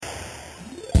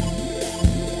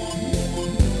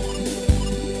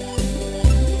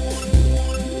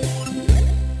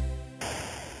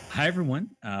Hi, everyone.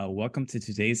 Welcome to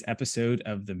today's episode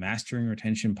of the Mastering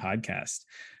Retention podcast.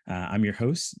 I'm your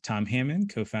host, Tom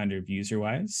Hammond, co-founder of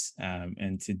UserWise.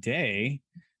 And today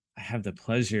I have the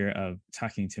pleasure of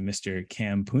talking to Mr.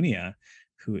 Kam Punia,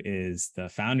 who is the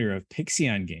founder of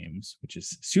Pixion Games, which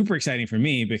is super exciting for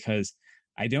me because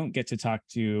I don't get to talk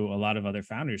to a lot of other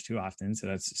founders too often. So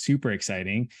that's super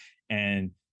exciting.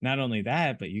 And not only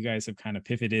that, but you guys have kind of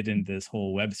pivoted into this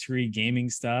whole Web3 gaming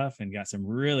stuff and got some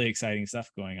really exciting stuff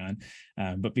going on.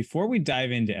 But before we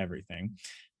dive into everything,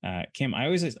 Kam, I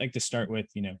always like to start with,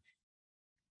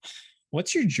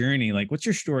 what's your journey? Like, what's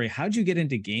your story? How'd you get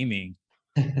into gaming?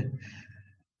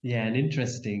 Yeah, an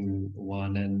interesting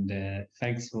one. And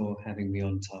thanks for having me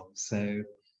on, Tom. So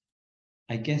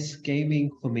I guess gaming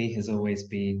for me has always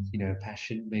been, a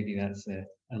passion. Maybe that's a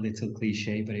little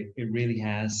cliche, but it really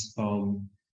has. From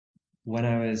when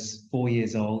I was 4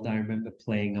 years old, I remember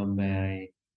playing on my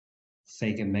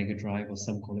Sega Mega Drive, or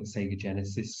some call it Sega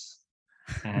Genesis,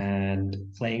 and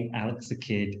playing Alex the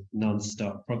Kid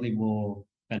nonstop, probably more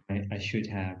than I should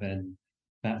have. And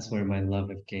that's where my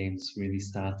love of games really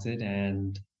started.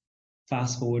 And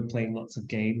fast forward playing lots of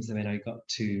games, and then I got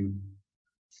to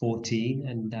 14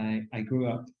 and I grew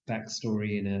up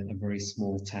backstory in a very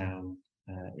small town.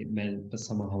 It meant for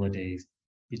summer holidays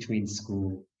between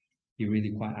school, you're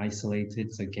really quite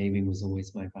isolated. So gaming was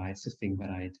always my vice, a thing that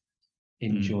I'd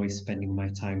Mm, enjoy spending my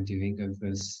time doing over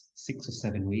those 6 or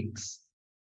 7 weeks.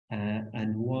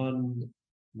 And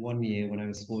one year when I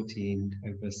was 14,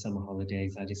 over summer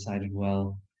holidays, I decided,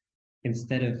 well,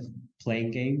 instead of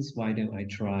playing games, why don't I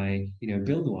try,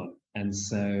 build one? And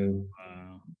so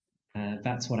wow.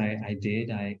 that's what I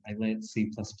did. I learned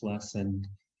C++, and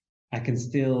I can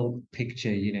still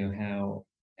picture,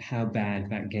 how bad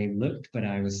that game looked, but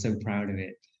I was so proud of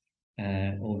it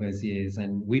all those years.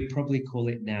 And we'd probably call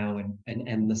it now an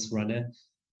endless runner,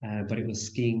 but it was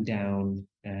skiing down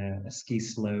a ski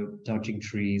slope, dodging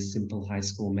trees, simple high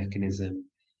school mechanism.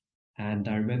 And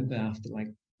I remember after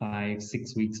like 5,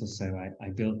 6 weeks or so, I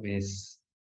built this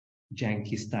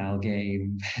janky style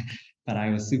game that I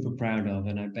was super proud of.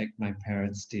 And I begged my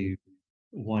parents to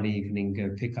one evening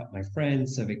go pick up my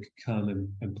friends so they could come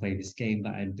and play this game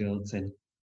that I'd built. And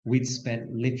we'd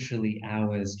spent literally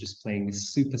hours just playing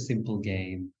this super simple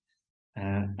game.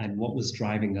 And what was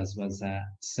driving us was that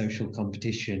social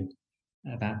competition,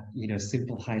 that,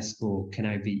 simple high school, can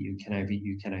I beat you? Can I beat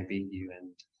you? Can I beat you?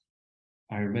 And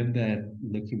I remember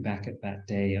looking back at that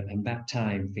day and that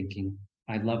time thinking,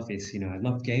 I love this, I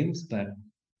love games, but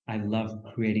I love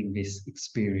creating this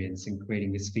experience and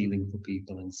creating this feeling for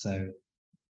people. And so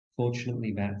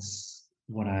fortunately, that's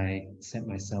what I set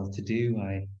myself to do.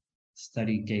 I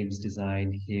studied games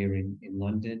design here in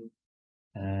London.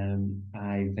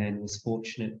 I then was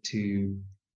fortunate to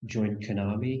join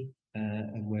Konami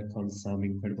and work on some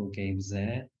incredible games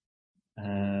there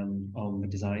on the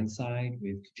design side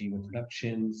with Kojima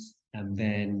Productions. And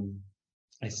then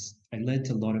I learned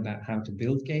a lot about how to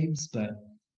build games, but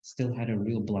still had a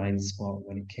real blind spot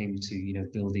when it came to,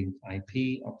 building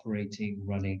IP, operating,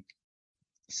 running,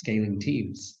 scaling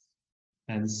teams.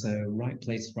 And so, right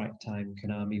place, right time,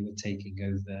 Konami were taking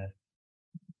over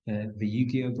the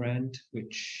Yu-Gi-Oh brand,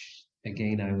 which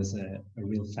again I was a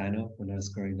real fan of when I was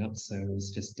growing up. So it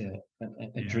was just a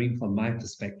Yeah. dream from my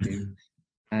perspective.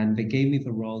 And they gave me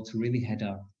the role to really head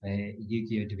up a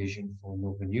Yu-Gi-Oh division for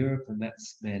Northern Europe, and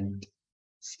that's meant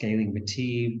scaling the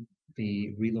team,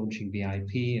 the relaunching the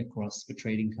IP across the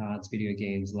trading cards, video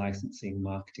games, licensing,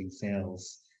 marketing,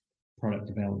 sales, product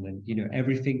development.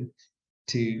 Everything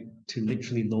to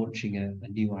literally launching a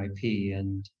new IP.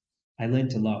 And I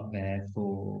learned a lot there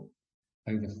for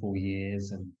over 4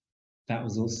 years. And that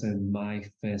was also my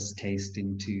first taste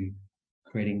into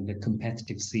creating the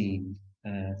competitive scene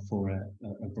for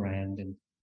a brand. And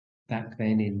back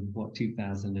then in what,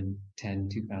 2010,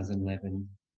 2011,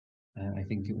 I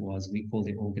think it was, we called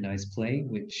it organized play,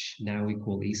 which now we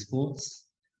call esports.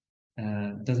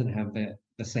 Doesn't have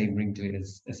the same ring to it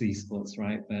as esports,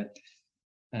 right? But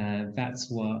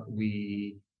that's what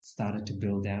we started to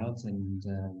build out, and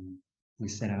we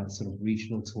set out sort of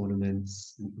regional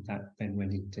tournaments that then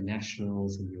went into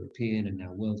nationals and European and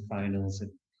now world finals.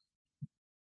 And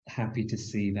happy to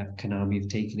see that Konami have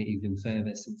taken it even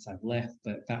further since I've left.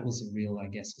 But that was a real, I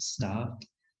guess, the start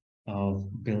of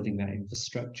building that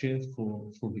infrastructure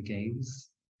for the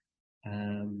games.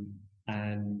 Um,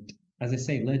 and as I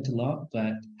say, learned a lot,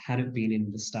 but hadn't been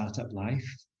in the startup life.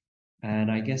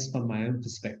 And I guess from my own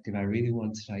perspective, I really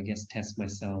wanted to, I guess, test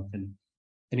myself and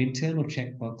an internal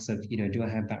checkbox of, do I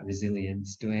have that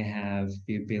resilience? Do I have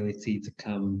the ability to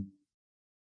come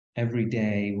every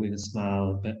day with a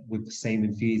smile, but with the same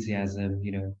enthusiasm,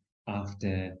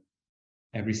 after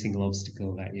every single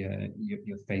obstacle that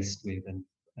you're faced with, and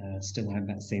still have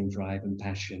that same drive and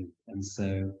passion. And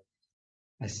so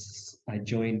I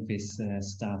joined this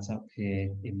startup here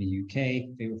in the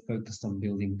UK. They were focused on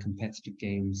building competitive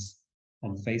games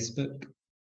on Facebook.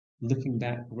 Looking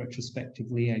back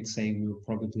retrospectively, I'd say we were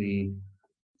probably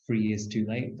 3 years too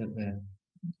late, that the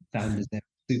founders there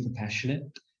were super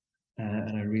passionate,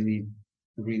 and I really,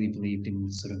 really believed in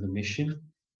sort of the mission.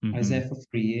 I was there for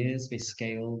 3 years. They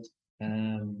scaled,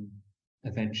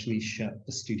 eventually shut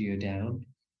the studio down,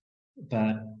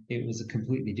 but it was a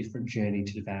completely different journey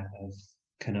to that of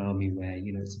Konami, where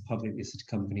it's a public listed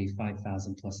company,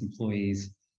 5,000 plus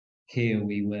employees. Here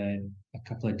we were a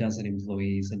couple of dozen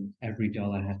employees, and every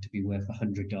dollar had to be worth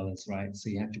 $100, right? So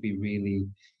you have to be really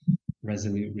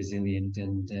resolute, resilient,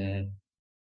 and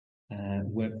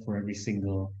work for every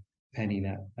single penny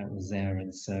that was there.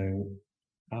 And so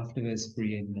after those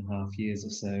 3.5 years or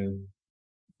so,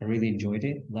 I really enjoyed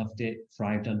it, loved it,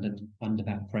 thrived under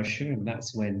that pressure. And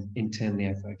that's when internally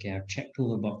I thought, okay, I've checked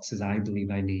all the boxes I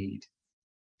believe I need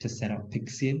to set up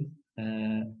Pixion.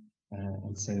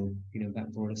 And so,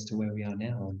 that brought us to where we are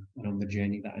now, and on the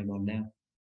journey that I'm on now.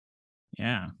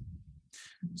 Yeah.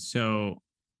 So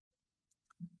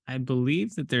I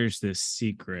believe that there's this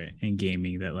secret in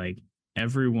gaming that like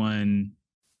everyone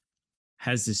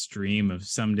has this dream of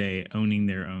someday owning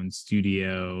their own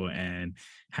studio and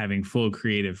having full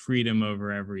creative freedom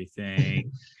over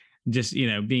everything. Just,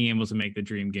 being able to make the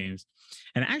dream games.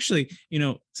 And actually,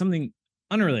 something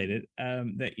unrelated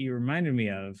that you reminded me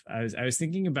of, I was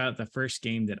thinking about the first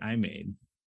game that I made,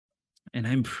 and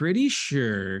I'm pretty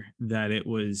sure that it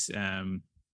was like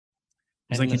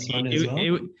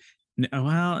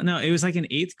no, it was like in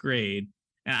 8th grade.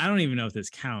 And I don't even know if this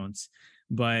counts,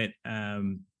 but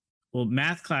well,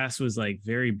 math class was like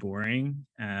very boring,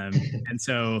 and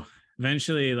so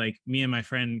eventually, like, me and my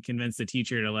friend convinced the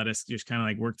teacher to let us just kind of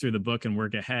like work through the book and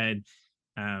work ahead,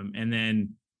 and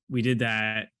then we did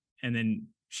that, and then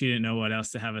she didn't know what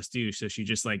else to have us do, so she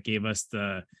just like gave us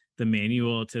the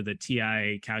manual to the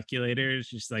TI calculators,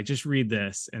 just read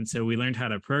this. And so we learned how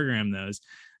to program those.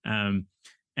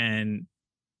 And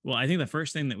well, I think the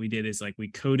first thing that we did is like we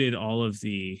coded all of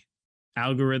the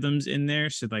algorithms in there,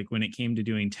 so like when it came to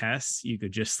doing tests, you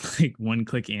could just like one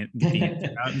click and get the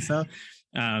answer out and stuff.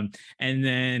 And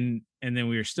then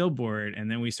we were still bored, and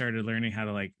then we started learning how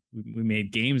to like we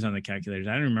made games on the calculators.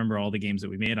 I don't remember all the games that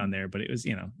we made on there, but it was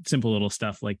simple little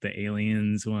stuff like the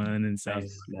aliens one and stuff.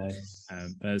 Nice.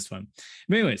 That was fun.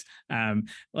 But anyways,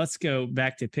 let's go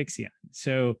back to Pixion.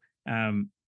 So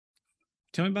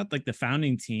tell me about like the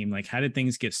founding team. Like, how did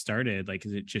things get started? Like,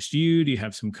 is it just you? Do you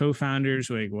have some co-founders?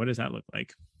 Like, what does that look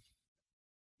like?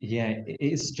 Yeah,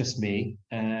 it's just me.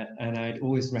 And I'd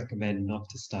always recommend not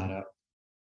to start up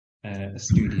a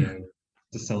studio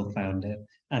to sole founder.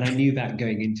 And I knew that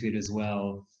going into it as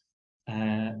well.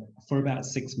 For about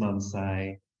 6 months,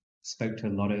 I spoke to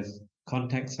a lot of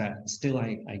contacts that still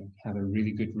I have a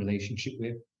really good relationship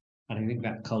with. And I think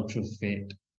that cultural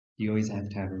fit, you always have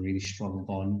to have a really strong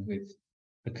bond with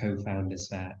the co-founders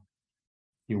that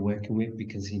you're working with,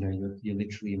 because you're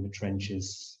literally in the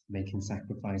trenches making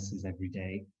sacrifices every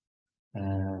day.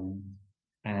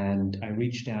 And I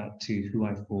reached out to who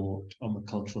I thought on the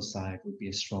cultural side would be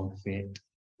a strong fit,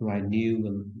 who I knew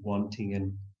were wanting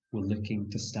and were looking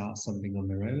to start something on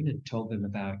their own, and told them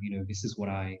about, this is what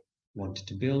I wanted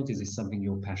to build. Is this something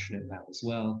you're passionate about as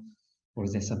well? Or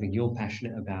is there something you're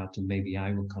passionate about and maybe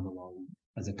I will come along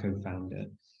as a co-founder?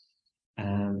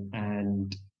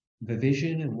 And the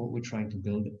vision and what we're trying to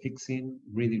build at Pixion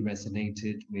really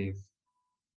resonated with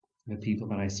the people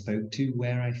that I spoke to.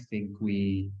 Where I think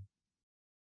we,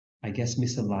 I guess,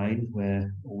 misaligned,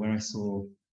 where I saw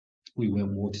we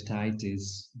weren't watertight,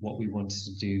 is what we wanted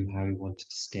to do, how we wanted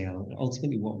to scale, and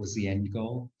ultimately what was the end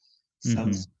goal.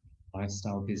 Some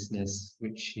lifestyle business,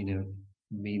 which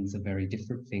means a very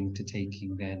different thing to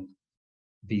taking then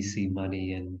VC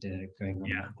money and going on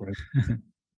that growth.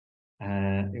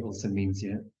 It also means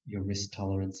your risk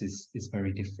tolerance is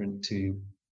very different to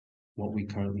what we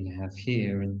currently have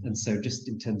here. And so just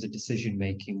in terms of decision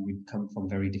making, we come from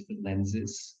very different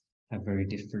lenses, have very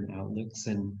different outlooks.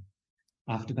 And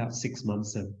after about 6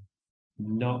 months of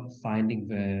not finding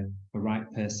the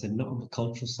right person, not on the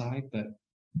cultural side, but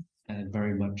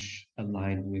very much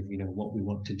aligned with what we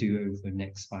want to do over the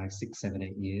next 5, 6, 7,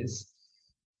 8 years,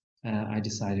 I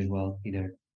decided, well,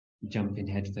 jump in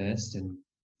head first and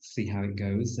see how it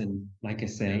goes. And like I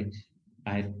say,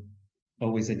 I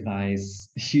always advise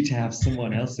you to have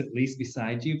someone else at least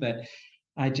beside you, but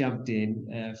I jumped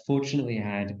in. Fortunately, I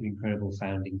had an incredible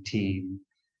founding team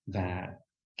that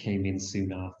came in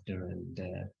soon after, and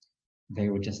they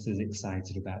were just as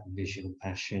excited about the vision and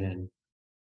passion. And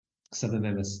some of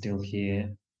them are still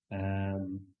here,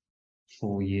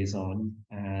 4 years on,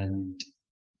 and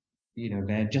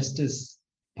they're just as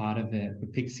part of the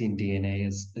Pixion DNA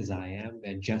as I am.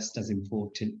 They're just as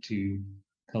important to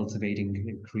cultivating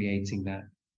and creating that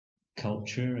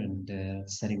culture and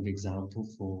setting the example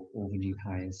for all the new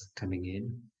hires coming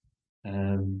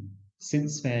in.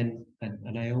 Since then,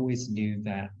 and I always knew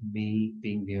that me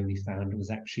being the only founder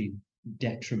was actually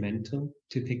detrimental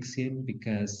to Pixion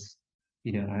because,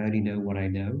 I only know what I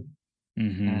know.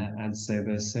 And so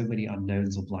there's so many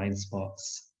unknowns or blind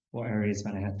spots or areas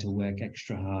that I had to work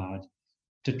extra hard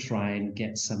to try and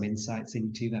get some insights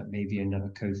into that maybe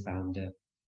another co-founder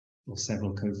or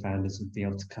several co-founders would be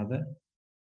able to cover.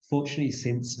 Fortunately,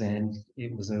 since then,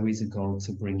 it was always a goal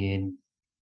to bring in,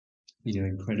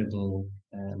 incredible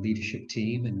leadership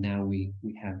team, and now we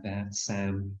have that.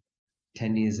 Sam,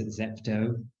 10 years at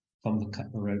Zepto, from the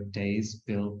cut the rope days,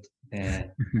 built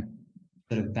their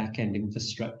sort of back-end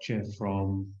infrastructure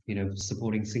from,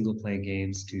 supporting single-player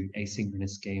games to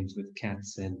asynchronous games with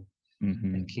Cats and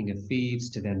King of Thieves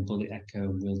to then Bullet Echo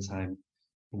and real-time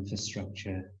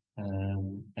infrastructure.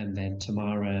 And then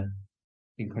Tamara,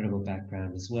 incredible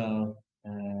background as well,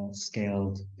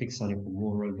 scaled Pixonic and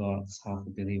War Robots,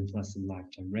 $500 million plus in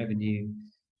lifetime revenue.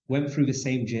 Went through the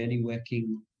same journey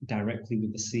working directly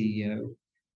with the CEO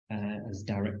as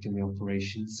directing the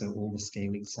operations, so all the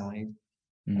scaling side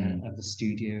of the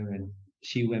studio. And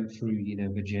she went through,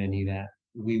 the journey that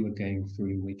we were going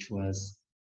through, which was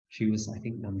she was, I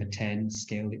think, number 10,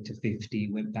 scaled it to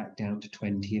 50, went back down to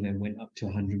 20, and then went up to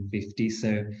 150.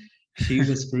 So she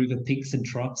was through the peaks and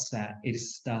troughs that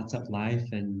is startup life.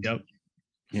 And,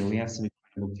 we have some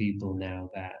incredible people now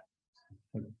that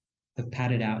have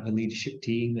padded out the leadership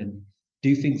team and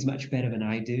do things much better than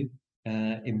I do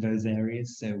in those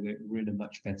areas. So we're in a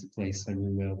much better place than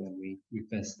we were when we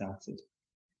first started.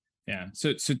 Yeah.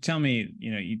 So tell me,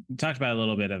 you talked about a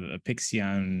little bit of a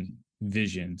Pixion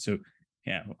vision. So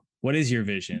yeah, what is your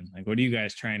vision? Like, what are you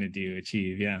guys trying to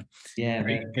achieve? Yeah. Yeah. Are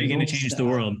you going to change the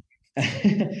world?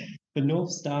 The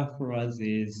North Star for us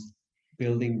is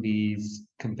building these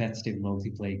competitive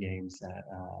multiplayer games that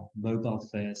are mobile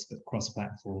first, but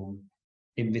cross-platform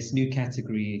in this new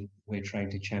category we're trying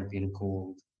to champion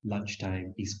called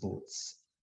Lunchtime ESports.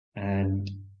 And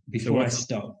before I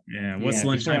stop,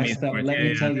 Lunchtime ESports? Let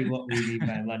me tell you what we mean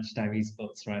by Lunchtime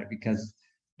ESports, right? Because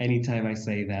anytime I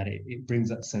say that, it brings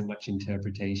up so much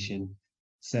interpretation.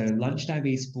 So Lunchtime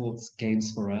ESports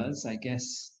games for us, I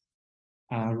guess,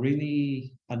 are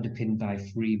really underpinned by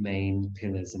three main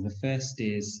pillars. And the first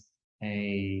is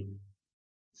a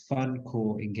fun,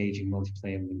 core, engaging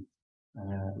multiplayer loop.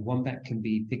 One that can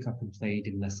be pick up and played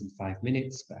in less than 5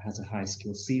 minutes, but has a high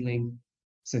skill ceiling.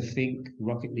 So think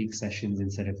Rocket League sessions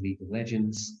instead of League of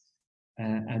Legends.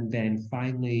 And then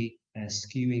finally,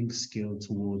 skewing skill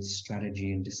towards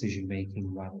strategy and decision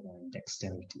making rather than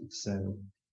dexterity. So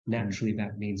naturally,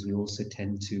 that means we also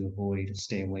tend to avoid or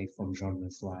stay away from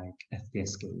genres like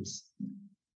FPS games.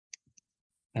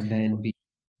 And then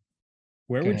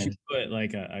where would you put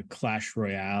like a Clash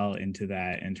Royale into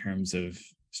that in terms of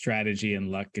strategy and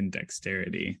luck and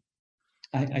dexterity?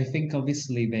 I think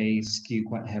obviously they skew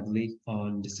quite heavily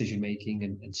on decision making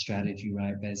and strategy,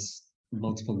 right? There's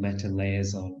multiple meta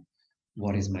layers on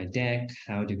what is my deck,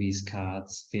 how do these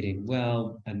cards fit in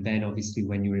well, and then obviously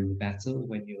when you're in the battle,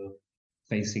 when you're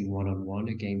facing one-on-one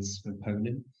against an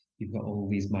opponent, you've got all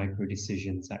these micro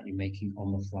decisions that you're making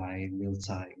on the fly in real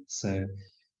time. So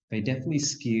they definitely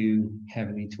skew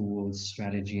heavily towards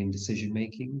strategy and decision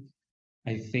making.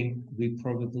 I think we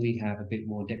probably have a bit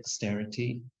more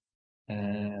dexterity,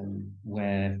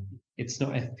 where it's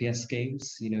not FPS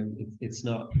games, it's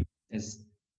not as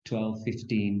 12,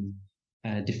 15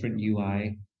 different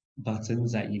UI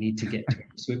buttons that you need to get to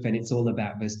with, and it's all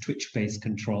about those Twitch-based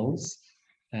controls.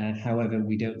 However,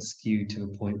 we don't skew to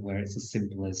a point where it's as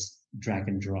simple as drag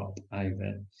and drop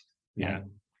either, like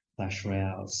Clash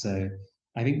Royale. So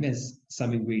I think there's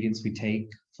some ingredients we take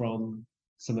from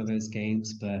some of those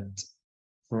games, but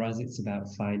for us, it's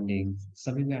about finding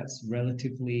something that's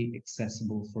relatively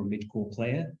accessible for a mid-core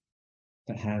player,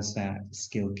 but has that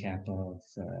skill cap of,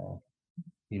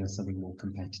 something more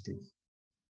competitive.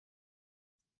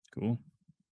 Cool.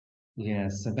 Yeah,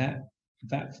 so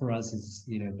that for us is,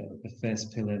 the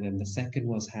first pillar. Then the second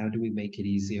was, how do we make it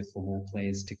easier for more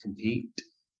players to compete?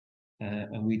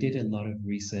 And we did a lot of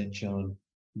research on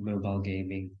mobile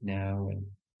gaming now, and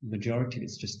the majority of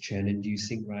it's just churn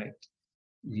inducing, right?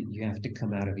 You have to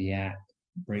come out of the app,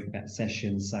 break that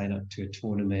session, sign up to a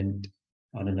tournament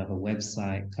on another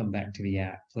website, come back to the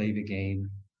app, play the game,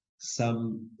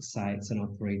 some sites and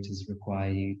operators require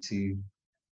you to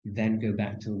then go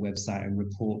back to a website and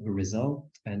report the result.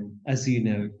 And as you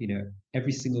know,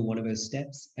 every single one of those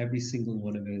steps, every single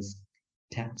one of those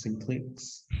taps and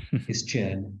clicks is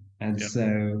churn. And Yep.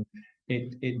 so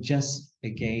it just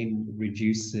again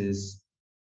reduces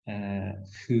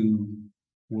who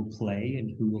will play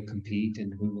and who will compete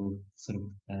and who will sort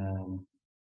of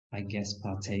I guess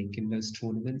partake in those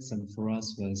tournaments. And for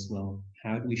us was, well,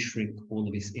 how do we shrink all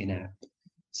of this in-app?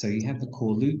 So you have the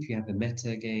core loop, you have the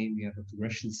meta game, you have the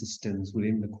progression systems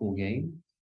within the core game.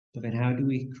 But then how do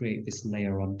we create this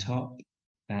layer on top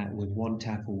that with one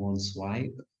tap or one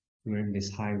swipe, we're in this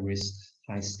high risk,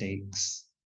 high stakes,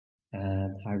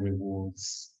 high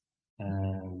rewards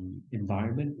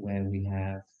environment where we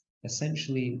have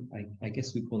essentially, I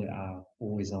guess we call it our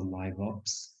always on live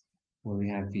ops, where we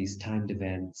have these timed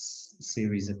events,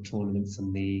 series of tournaments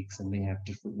and leagues, and they have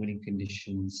different winning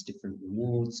conditions, different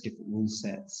rewards, different rule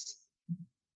sets,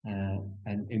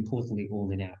 and importantly,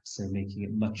 all in app. So making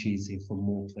it much easier for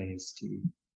more players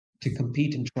to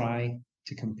compete and try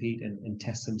to compete and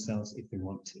test themselves if they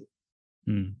want to.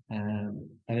 And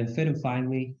then third and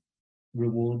finally,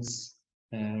 rewards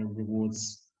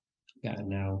that are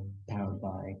now powered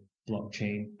by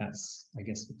blockchain. That's, I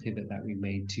guess, the pivot that we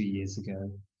made 2 years ago.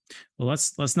 Well,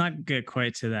 let's not get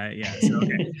quite to that yet. So,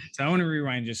 okay. So I want to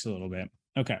rewind just a little bit.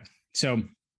 Okay. So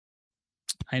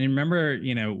I remember,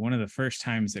 one of the first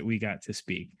times that we got to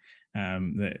speak,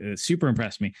 that super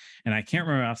impressed me. And I can't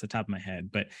remember off the top of my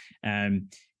head, but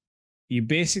you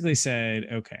basically said,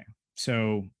 okay,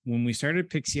 so when we started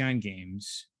Pixion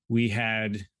Games, we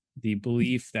had the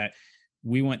belief that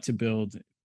we want to build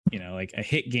like a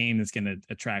hit game that's going to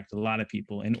attract a lot of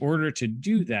people. In order to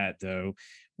do that, though,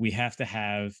 we have to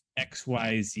have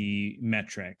XYZ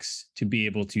metrics to be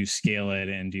able to scale it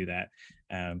and do that.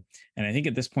 And I think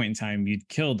at this point in time, you'd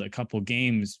killed a couple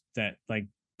games that, like,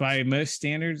 by most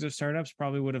standards of startups,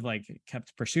 probably would have like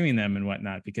kept pursuing them and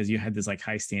whatnot because you had this like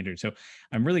high standard. So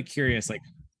I'm really curious, like,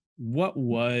 what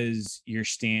was your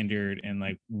standard and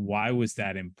like why was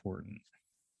that important?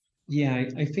 Yeah,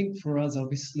 I think for us,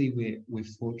 obviously, we're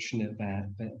fortunate that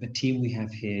the team we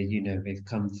have here, they've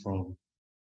come from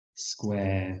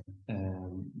Square,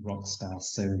 Rockstar,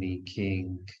 Sony,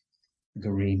 King,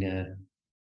 Garena,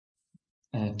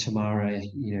 Tamara,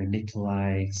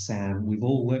 Nikolai, Sam. We've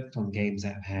all worked on games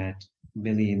that have had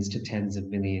millions to tens of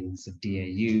millions of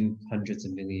DAU, hundreds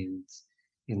of millions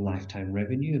in lifetime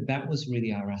revenue. And that was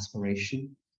really our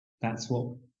aspiration. That's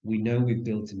what we know we've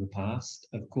built in the past.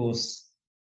 Of course,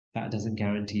 that doesn't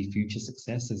guarantee future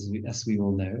success, as we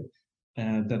all know.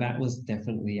 But that was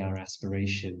definitely our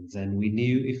aspirations. And we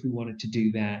knew if we wanted to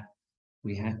do that,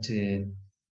 we had to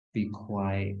be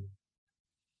quite,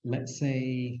 let's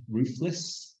say,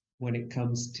 ruthless when it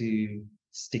comes to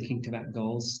sticking to that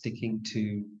goal, sticking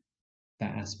to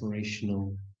that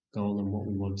aspirational goal and what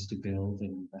we wanted to build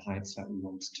and the heights that we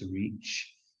wanted to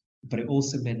reach. But it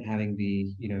also meant having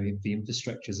the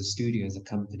infrastructure as a studio, as a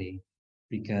company,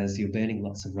 because you're burning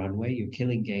lots of runway, you're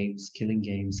killing games.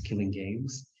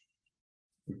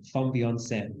 From the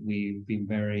onset, we've been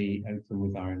very open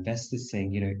with our investors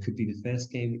saying, it could be the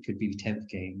first game, it could be the 10th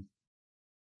game.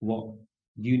 What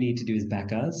you need to do is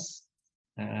back us.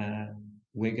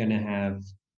 We're going to have,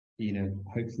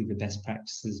 hopefully the best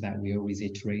practices that we always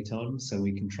iterate on so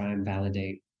we can try and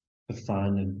validate the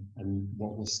fun and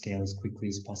what will scale as quickly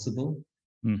as possible.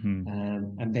 Mm-hmm.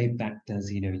 And they've backed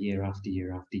us, year after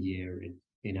year after year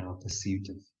in our pursuit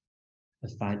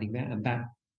of finding that. And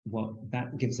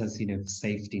that gives us, the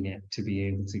safety net to be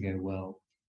able to go, well,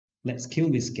 let's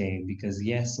kill this game because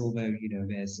yes, although,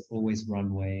 there's always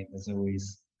runway, there's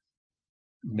always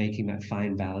making that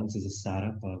fine balance as a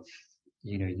startup of,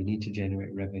 you need to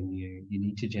generate revenue, you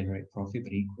need to generate profit,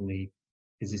 but equally,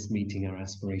 is this meeting our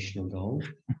aspirational goal?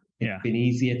 Yeah. It's been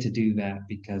easier to do that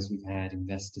because we've had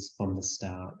investors from the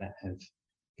start that have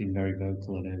been very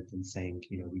vocal and open saying,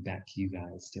 we back you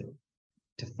guys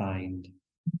to find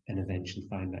and eventually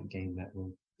find that game that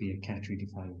will be a category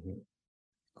defining hit.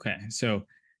 Okay. So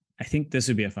I think this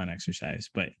would be a fun exercise,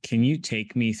 but can you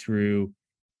take me through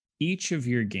each of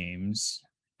your games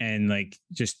and like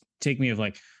just take me of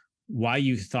like why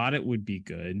you thought it would be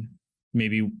good,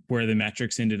 maybe where the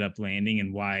metrics ended up landing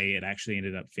and why it actually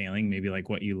ended up failing, maybe like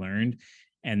what you learned.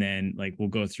 And then like we'll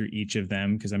go through each of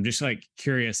them because I'm just like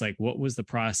curious, like what was the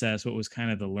process, what was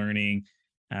kind of the learning,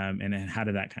 and then how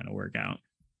did that kind of work out?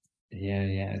 Yeah,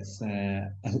 it's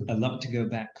a lot to go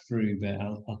back through, but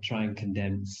I'll try and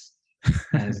condense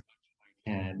as I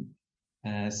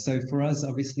can. So for us,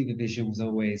 obviously the vision was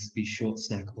always be short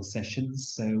snackable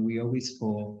sessions. So we always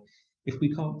thought if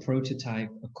we can't prototype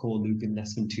a core loop in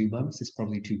less than 2 months, it's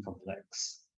probably too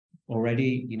complex.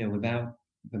 Already, without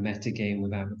the metagame,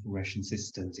 without the progression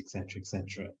systems,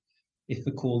 etc., if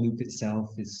the core loop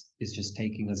itself is just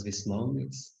taking us this long,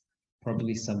 it's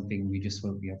probably something we just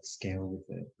won't be able to scale with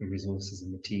the resources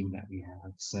and the team that we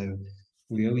have. So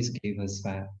we always gave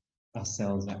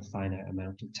ourselves that finite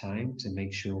amount of time to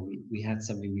make sure we had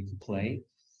something we could play.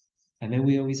 And then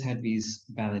we always had these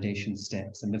validation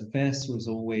steps. And the first was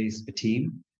always the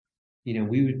team.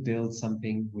 We would build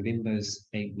something within those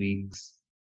 8 weeks.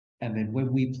 And then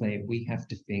when we play it, we have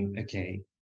to think, okay,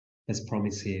 there's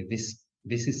promise here. This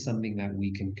is something that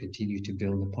we can continue to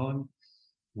build upon.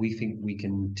 We think we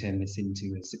can turn this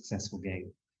into a successful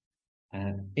game.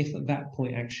 If at that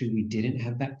point actually we didn't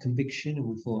have that conviction and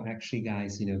we thought, actually,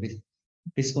 guys,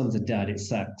 this one's a dud. It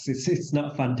sucks. It's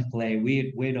not fun to play.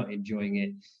 We're not enjoying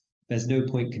it. There's no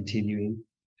point continuing.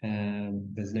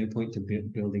 There's no point to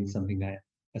building something that,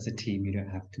 as a team, you don't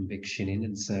have conviction in.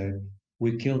 And so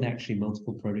we killed actually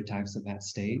multiple prototypes at that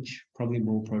stage. Probably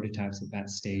more prototypes at that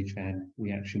stage than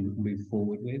we actually moved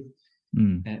forward with.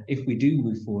 If we do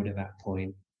move forward at that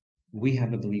point, we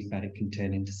have a belief that it can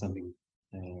turn into something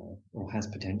or has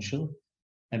potential.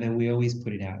 And then we always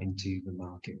put it out into the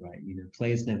market, right?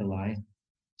 Players never lie.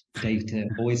 Data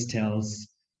always tells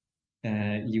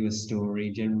you a story,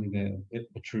 generally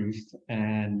the truth.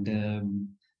 And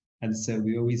so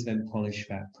we always then polish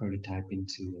that prototype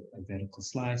into a vertical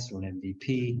slice or an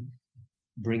MVP,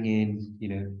 bring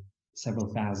in,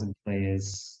 several thousand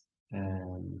players,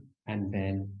 and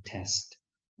then test.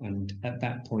 And at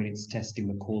that point, it's testing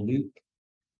the core loop,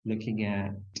 looking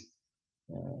at,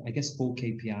 I guess, 4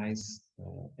 KPIs,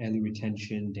 early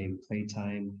retention, daily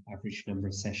playtime, average number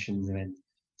of sessions, and then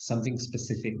something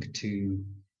specific to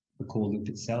the core loop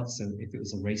itself. So if it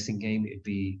was a racing game, it'd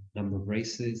be number of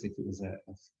races. If it was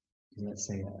let's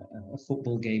say a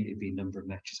football game, it'd be number of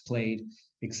matches played,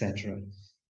 etc.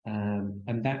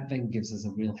 And that then gives us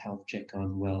a real health check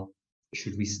on, well,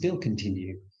 should we still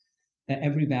continue? At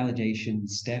every validation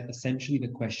step, essentially the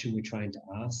question we're trying to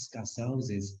ask ourselves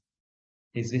is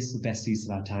this the best use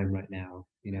of our time right now?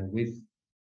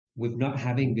 With not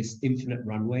having this infinite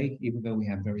runway, even though we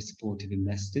have very supportive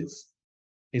investors,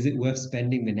 is it worth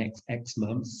spending the next X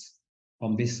months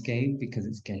on this game because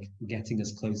it's getting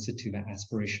us closer to that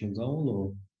aspirational goal?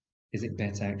 Or is it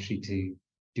better actually to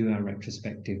do our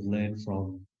retrospective, learn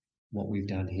from what we've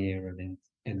done here,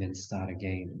 and then start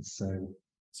again? So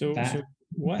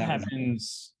what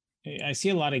happens? I see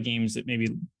a lot of games that maybe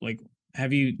like,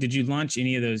 did you launch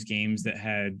any of those games that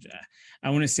had, I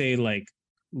want to say, like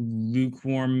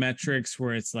lukewarm metrics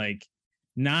where it's like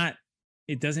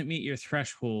it doesn't meet your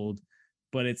threshold,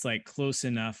 but it's like close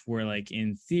enough where, like,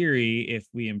 in theory, if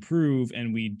we improve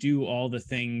and we do all the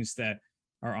things that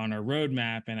are on our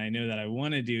roadmap and I know that I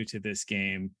want to do to this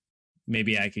game,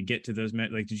 maybe I could get to those.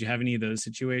 Like, did you have any of those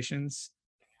situations?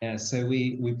 Yeah, so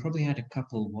we probably had a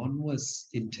couple. One was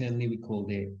internally, we called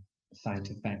it Fight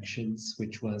of Factions,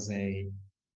 which was a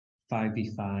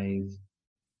 5v5,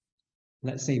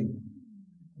 let's say,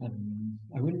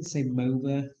 I wouldn't say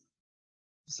MOBA,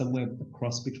 somewhere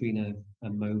across between a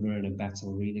MOBA and a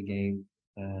battle arena game.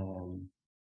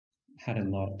 Had a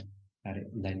lot that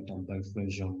it lent on both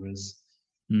those genres.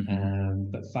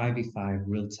 But 5v5,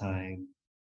 real time,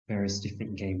 various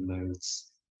different game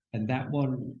modes. And that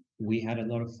one we had a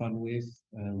lot of fun with.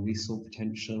 We saw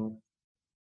potential.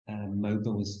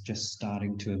 MOBA was just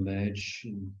starting to emerge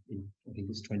in I think it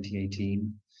was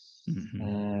 2018,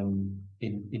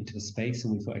 into the space,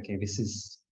 and we thought, okay,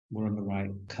 we're on the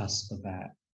right cusp of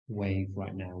that wave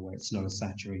right now, where it's not a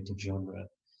saturated genre.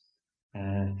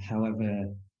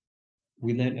 However,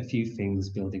 we learned a few things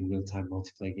building real-time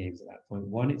multiplayer games at that point.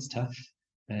 One, it's tough,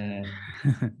 and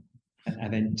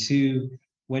then two,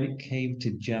 when it came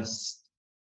to just,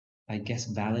 I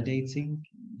guess, validating,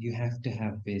 you have to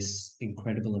have this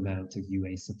incredible amount of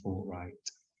UA support, right?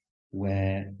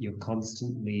 Where you're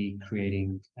constantly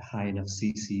creating a high enough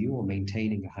CCU or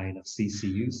maintaining a high enough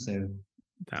CCU. So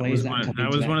that was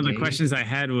one of the questions I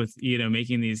had with,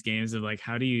 making these games, of like,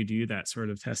 how do you do that sort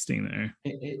of testing there?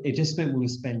 It just meant we were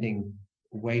spending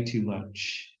way too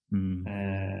much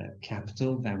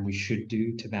capital than we should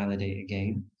do to validate a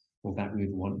game, or that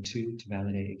we'd want to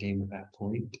validate a game at that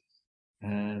point.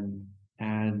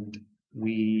 And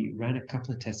we ran a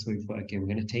couple of tests where we thought, okay, we're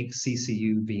going to take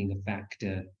CCU being a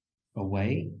factor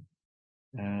away,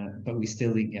 but we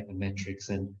still didn't get the metrics.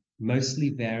 And mostly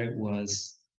there it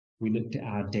was, we looked at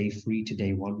our day 3 to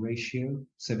day 1 ratio.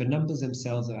 So the numbers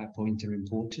themselves at that point are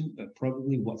important, but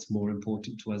probably what's more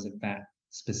important to us at that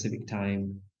specific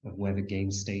time of where the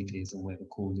game state is and where the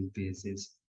core loop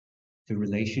is the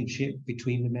relationship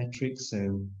between the metrics.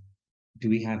 So do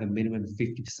we have a minimum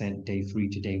 50% day 3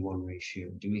 to day 1 ratio?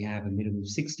 Do we have a minimum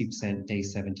 60% day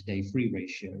 7 to day 3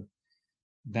 ratio?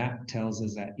 That tells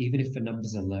us that even if the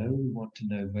numbers are low, we want to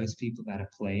know those people that are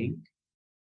playing,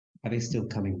 are they still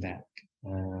coming back?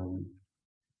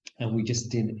 And we just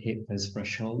didn't hit those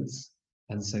thresholds.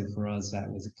 And so for us, that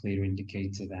was a clear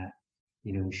indicator that,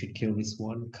 we should kill this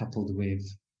one, coupled with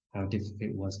how difficult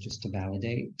it was just to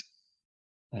validate.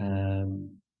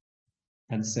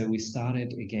 And so we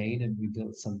started again, and we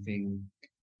built something,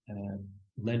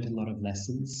 learned a lot of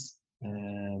lessons.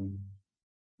 And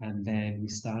then we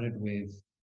started with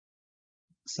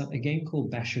a game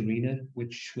called Bash Arena,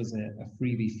 which was a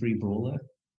 3v3 brawler.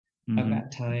 At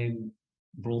that time,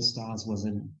 Brawl Stars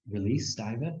wasn't released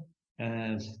either.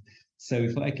 So we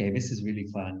thought, okay, this is really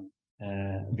fun.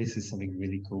 This is something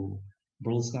really cool.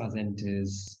 Brawl Stars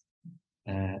enters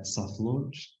soft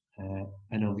launch.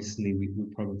 And obviously, we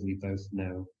probably both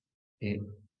know it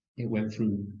went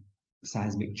through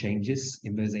seismic changes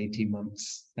in those 18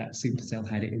 months that Supercell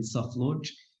had it in soft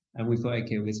launch. And we thought,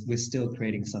 okay, we're still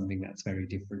creating something that's very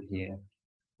different here.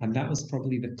 And that was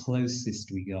probably the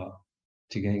closest we got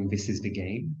to going, this is the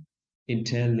game.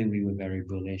 Internally, we were very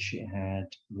bullish. It had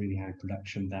really high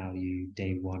production value.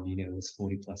 Day 1, was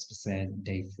 40+%.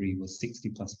 Day 3 was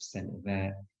 60+% of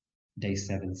that. Day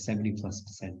 7,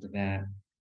 70+% of that.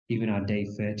 Even our day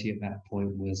 30 at that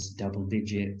point was double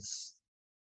digits.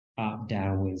 Up,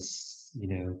 down was,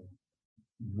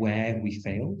 where we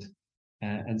failed.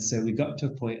 And so we got to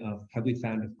a point of, have we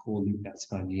found a core loop that's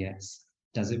fun? Yes.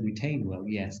 Does it retain well?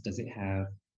 Yes. Does it have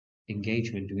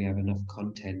engagement? Do we have enough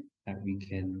content that we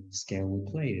can scale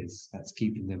with players that's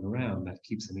keeping them around, that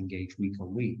keeps them engaged week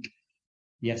on week?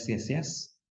 Yes, yes, yes.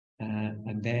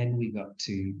 And then we got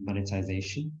to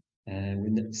monetization.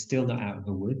 We're still not out of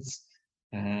the woods.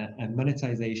 And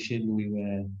monetization, we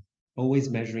were always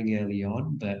measuring early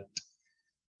on, but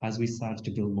as we started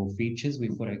to build more features, we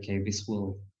thought, okay, this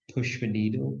will push the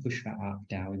needle, push that up,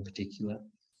 down in particular.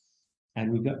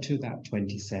 And we got to about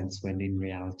 20 cents when in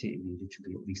reality it needed to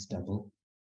be at least double.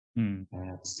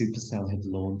 Supercell had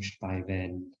launched by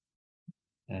then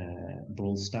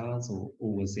Brawl Stars, or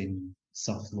was in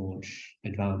soft launch,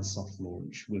 advanced soft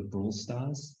launch with Brawl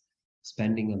Stars,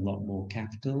 spending a lot more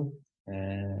capital,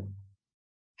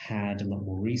 had a lot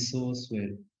more resource, were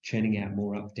churning out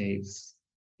more updates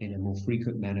in a more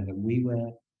frequent manner than we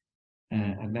were.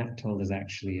 And that told us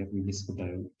actually that we missed the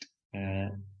boat.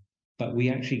 But we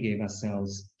actually gave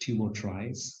ourselves 2 more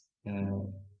tries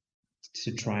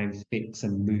to try and fix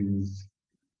and move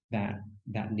that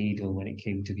needle when it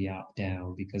came to the up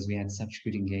down, because we had such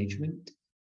good engagement.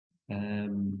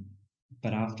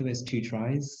 But after those 2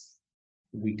 tries,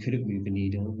 we couldn't move the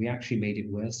needle. We actually made it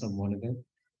worse on one of them.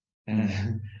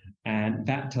 And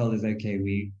that told us, okay,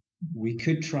 we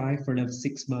could try for another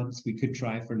 6 months. We could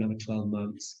try for another 12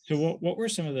 months. So what were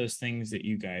some of those things that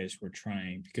you guys were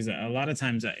trying? Because a lot of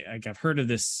times I've heard of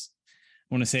this,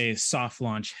 I want to say soft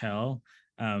launch hell,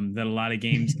 that a lot of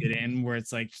games get in, where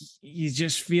it's like you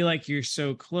just feel like you're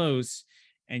so close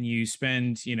and you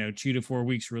spend 2 to 4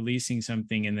 weeks releasing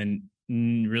something, and then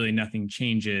really nothing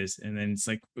changes, and then it's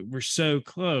like, but we're so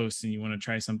close and you want to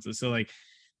try something. So like,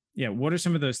 yeah, what are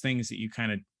some of those things that you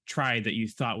kind of tried that you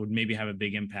thought would maybe have a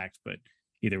big impact, but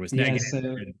either was negative?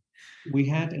 So we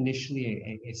had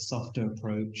initially a softer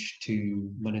approach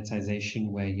to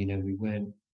monetization, where we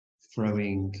weren't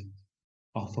throwing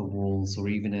offer walls or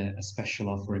even a special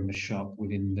offer in the shop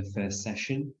within the first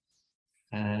session.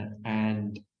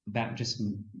 And that just,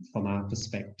 from our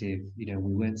perspective, we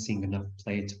weren't seeing enough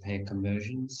player to payer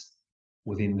conversions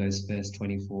within those first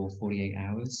 24, 48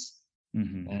 hours.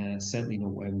 Certainly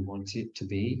not where we want it to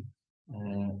be.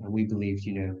 And we believed,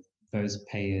 those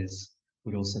payers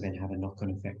would also then have a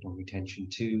knock-on effect on retention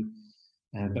too.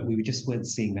 But we just weren't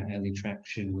seeing that early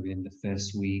traction within the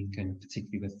first week, and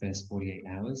particularly the first 48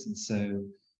 hours. And so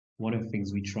one of the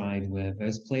things we tried were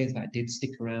those players that did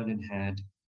stick around and had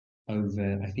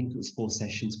over, I think it was 4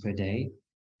 sessions per day.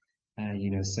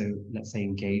 So let's say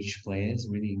engaged players,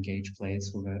 really engaged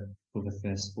players for the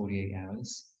first 48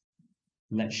 hours.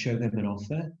 Let's show them an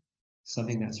offer,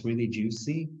 something that's really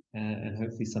juicy, and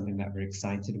hopefully something that we're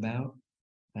excited about.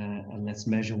 And let's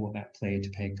measure what that player to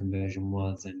pay conversion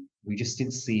was. And we just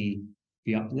didn't see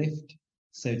the uplift.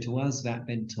 So to us, that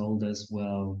then told us,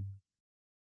 well,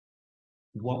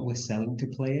 what we're selling to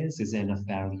players is enough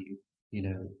value.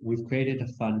 We've created a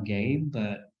fun game,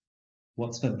 but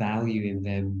what's the value in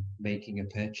them making a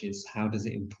purchase? How does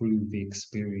it improve the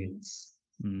experience?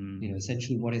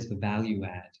 Essentially, what is the value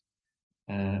add?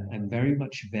 And very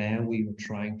much there, we were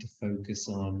trying to focus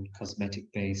on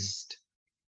cosmetic-based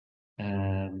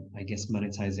I guess,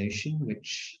 monetization,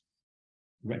 which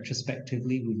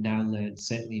retrospectively we've now learned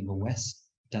certainly in the West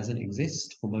doesn't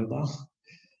exist for mobile.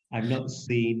 I've not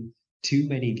seen too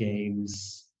many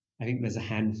games. I think there's a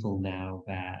handful now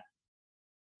that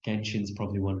Genshin's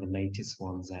probably one of the latest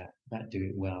ones that do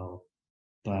it well.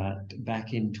 But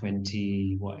back in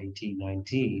 18,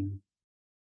 19,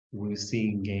 we were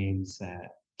seeing games that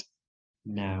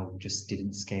now just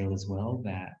didn't scale as well,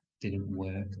 that didn't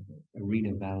work.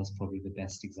 Arena Val is probably the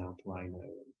best example I know.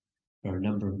 There are a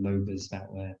number of MOBAs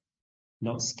that were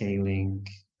not scaling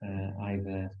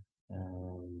either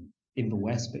in the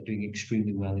West, but doing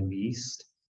extremely well in the East.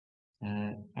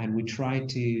 And we try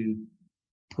to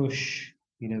push,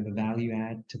 the value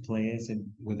add to players and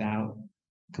without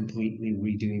completely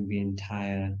redoing the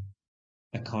entire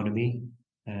economy,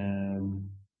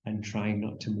 and trying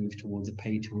not to move towards a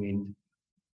pay to win,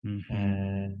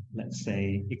 let's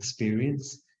say,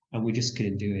 experience. And we just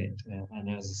couldn't do it. And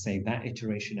as I say, that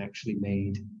iteration actually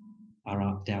made our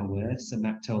opt-out worse. And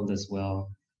Matt told us, well,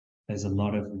 there's a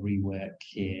lot of rework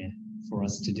here for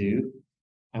us to do.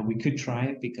 And we could try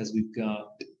it because we've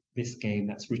got this game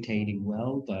that's retaining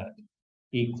well, but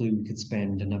equally we could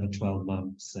spend another 12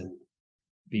 months and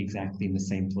be exactly in the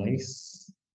same place.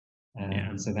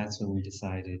 And so that's when we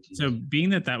decided. So being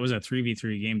that was a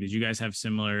 3v3 game, did you guys have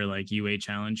similar like UA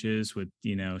challenges with,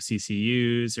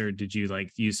 CCUs, or did you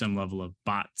like use some level of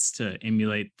bots to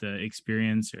emulate the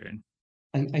experience? Or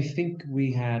I think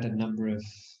we had a number of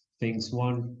things.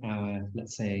 One,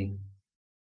 let's say,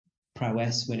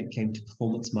 prowess when it came to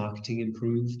performance marketing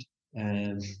improved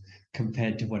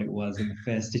compared to what it was in the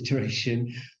first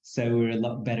iteration. So we're a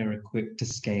lot better equipped to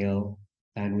scale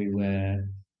than we were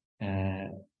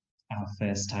our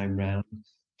first time round.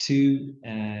 Two,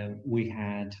 we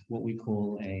had what we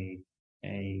call a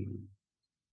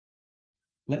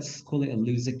let's call it a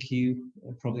loser queue.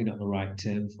 Probably not the right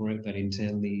term for it, but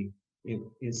internally it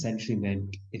essentially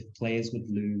meant if players would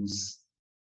lose,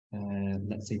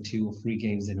 let's say 2 or 3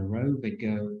 games in a row, they'd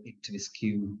go into this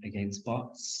queue against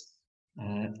bots.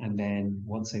 And then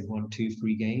once they've won 2,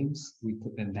 3 games, we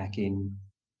put them back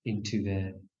into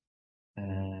the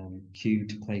queue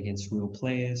to play against real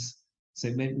players. So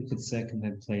it meant we could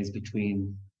circumvent players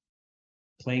between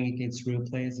playing against real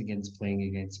players against playing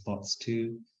against bots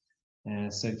too.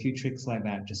 So a few tricks like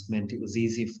that just meant it was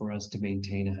easier for us to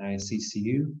maintain a higher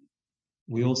CCU.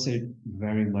 We also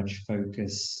very much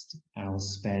focused our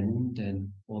spend and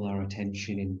all our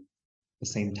attention in the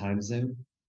same time zone.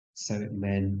 So it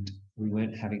meant we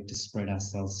weren't having to spread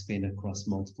ourselves thin across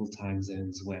multiple time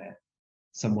zones where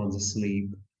someone's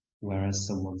asleep, whereas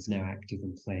someone's now active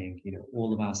and playing.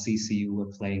 All of our CCU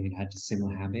were playing and had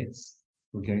similar habits.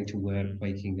 We're going to work,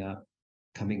 waking up,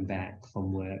 coming back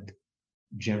from work,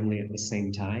 generally at the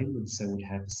same time, and so we'd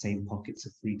have the same pockets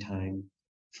of free time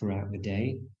throughout the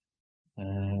day.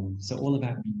 So all of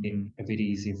that made it a bit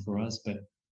easier for us, but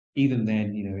even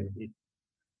then,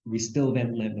 we still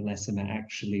then learned the lesson that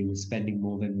actually we're spending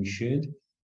more than we should.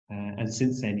 And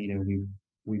since then,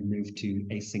 we've moved to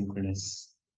asynchronous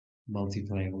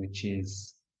multiplayer, which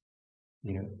is,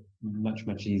 much,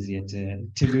 much easier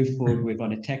to move forward with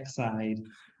on a tech side,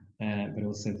 but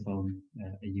also from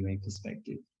a UA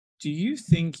perspective. Do you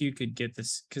think you could get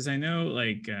this? Because I know,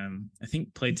 I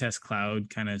think Playtest Cloud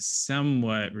kind of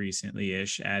somewhat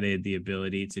recently-ish added the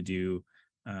ability to do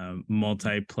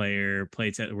multiplayer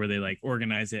playtest where they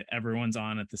organize it. Everyone's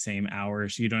on at the same hour,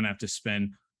 so you don't have to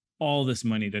spend all this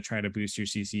money to try to boost your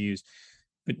CCUs.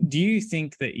 But do you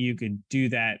think that you could do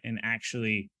that and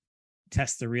actually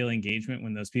test the real engagement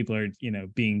when those people are,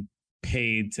 being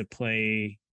paid to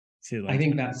play? I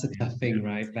think that's a tough thing,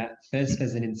 right? That first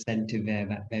there's an incentive there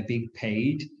that they're being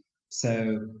paid.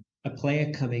 So a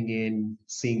player coming in,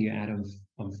 seeing your ad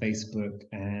on Facebook,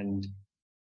 and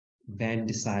then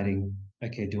deciding,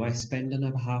 okay, do I spend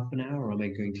another half an hour, or am I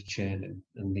going to churn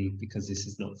and leave because this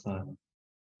is not fun?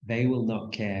 They will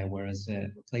not care. Whereas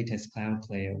a Playtest Cloud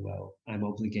player, well, I'm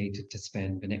obligated to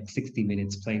spend the next 60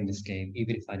 minutes playing this game,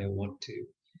 even if I don't want to.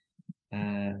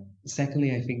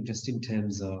 Secondly, I think just in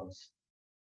terms of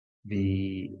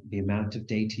the amount of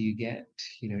data you get,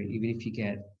 even if you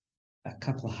get a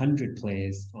couple of hundred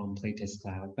players on Playtest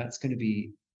Cloud, that's going to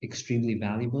be extremely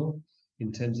valuable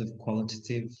in terms of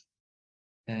qualitative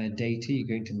data. You're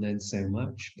going to learn so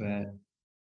much, but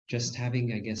just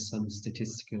having, I guess, some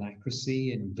statistical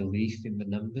accuracy and belief in the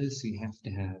numbers, you have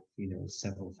to have,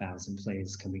 several thousand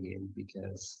players coming in,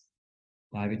 because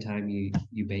by the time you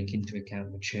bake into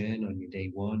account the churn on your day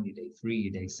 1, your day 3,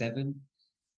 your day 7,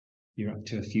 you're up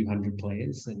to a few hundred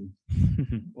players, and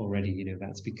already,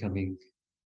 that's becoming,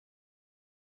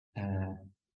 pie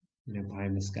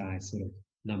in the sky sort of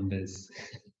numbers.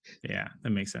 Yeah,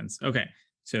 that makes sense. Okay.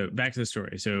 So back to the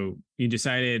story. So you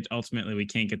decided ultimately we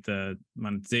can't get the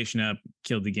monetization up,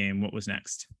 killed the game. What was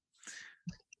next?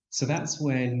 So that's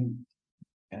when,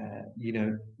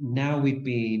 now we've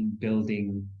been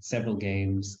building several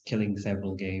games, killing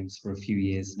several games for a few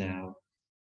years now.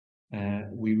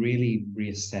 We really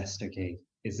reassessed, okay,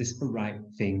 is this the right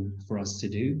thing for us to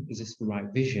do? Is this the right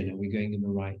vision? Are we going in the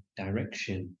right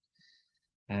direction?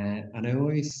 And I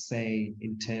always say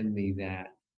internally that,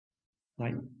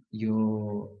 like,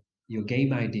 your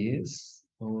game ideas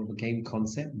or the game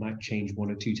concept might change 1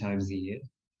 or 2 times a year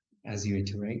as you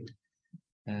iterate.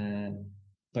 Uh,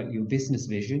 but your business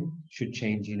vision should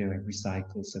change, every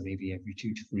cycle, so maybe every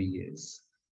 2 to 3 years.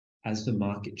 As the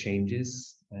market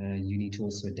changes, you need to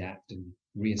also adapt and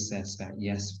reassess that,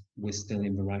 yes, we're still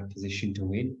in the right position to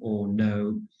win, or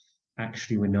no,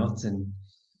 actually we're not. And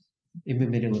in the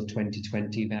middle of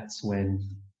 2020, that's when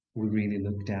we really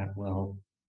looked at, well,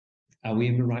 are we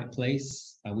in the right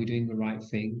place? Are we doing the right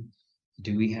thing?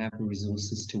 Do we have the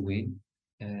resources to win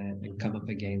and come up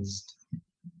against,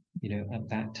 at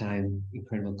that time,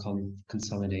 incredible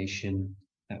consolidation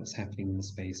that was happening in the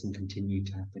space and continued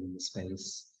to happen in the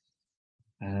space.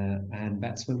 And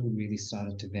that's when we really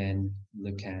started to then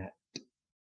look at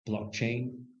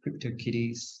blockchain,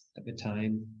 CryptoKitties at the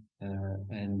time,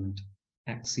 and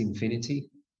Axie Infinity.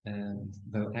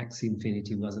 Though Axie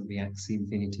Infinity wasn't the Axie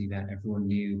Infinity that everyone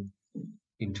knew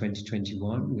in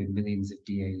 2021 with millions of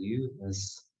DAU,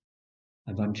 as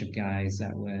a bunch of guys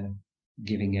that were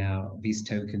giving out these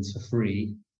tokens for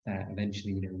free that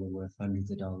eventually, were worth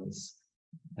hundreds of dollars.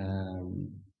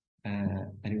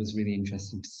 And it was really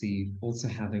interesting to see also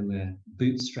how they were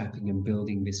bootstrapping and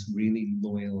building this really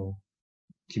loyal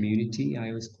community. I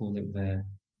always call it the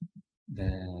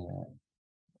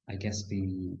I guess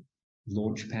the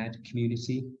launchpad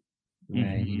community,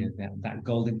 where that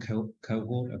golden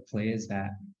cohort of players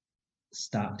that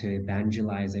start to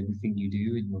evangelize everything you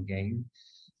do in your game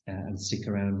and stick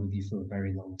around with you for a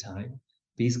very long time.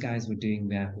 These guys were doing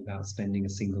that without spending a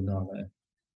single dollar,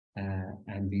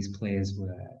 and these players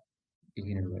were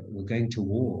going to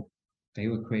war. They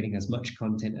were creating as much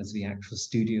content as the actual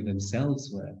studio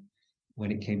themselves were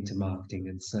when it came to marketing.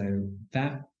 And so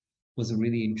that was a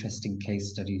really interesting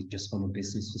case study just from a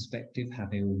business perspective, how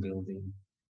they were building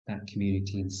that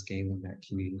community and scaling that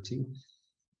community.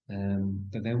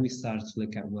 But then we started to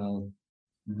look at, well,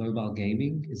 mobile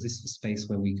gaming, is this the space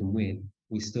where we can win?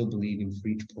 We still believe in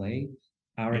free to play.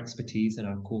 Our expertise and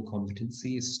our core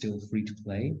competency is still free to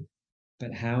play.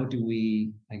 But how do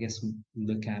we, I guess,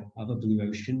 look at other blue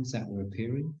oceans that were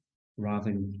appearing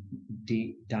rather than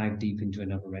dive deep into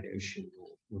another red ocean,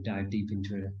 or dive deep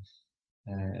into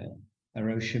an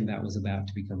ocean that was about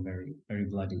to become very, very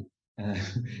bloody?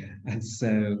 And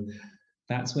so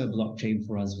that's where blockchain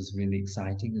for us was really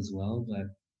exciting as well. But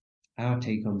our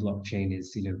take on blockchain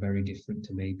is, very different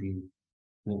to maybe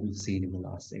what we've seen in the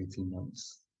last 18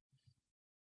 months.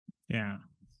 Yeah.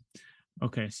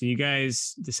 Okay. So you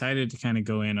guys decided to kind of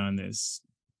go in on this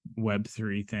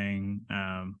Web3 thing.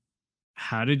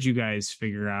 How did you guys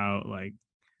figure out like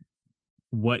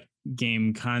what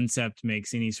game concept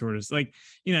makes any sort of like,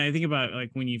 I think about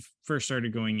like when you first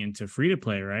started going into free to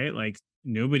play, right? Like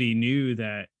nobody knew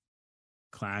that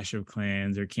Clash of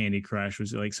Clans or Candy Crush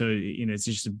was like, so, it's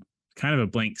just kind of a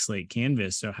blank slate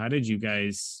canvas. So how did you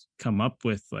guys come up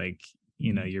with like,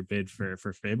 your bid for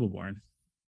Fableborne?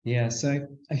 Yeah, so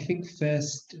I think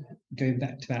first, going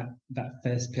back to that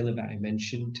first pillar that I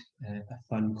mentioned, a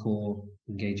fun core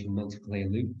engaging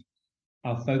multiplayer loop,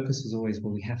 our focus was always,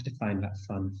 well, we have to find that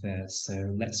fun first.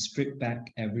 So let's strip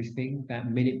back everything, that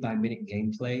minute by minute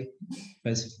gameplay,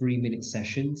 those 3-minute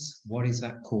sessions. What is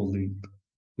that core loop?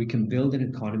 We can build an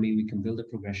economy, we can build a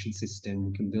progression system,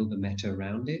 we can build a meta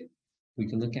around it. We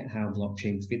can look at how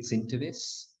blockchain fits into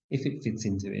this, if it fits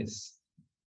into this.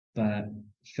 But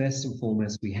first and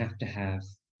foremost, we have to have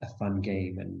a fun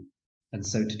game. And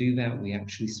so to do that, we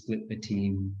actually split the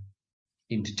team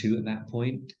into two at that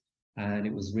point. And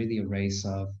it was really a race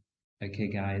of, okay,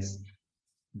 guys,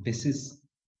 this is,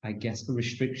 I guess, the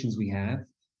restrictions we have.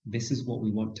 This is what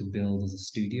we want to build as a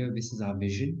studio. This is our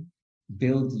vision.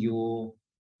 Build your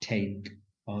take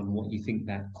on what you think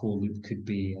that core loop could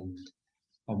be. And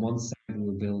on one side, we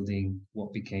were building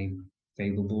what became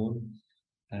Fableborne.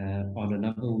 On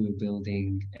another, we were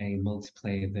building a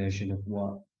multiplayer version of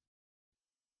what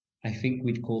I think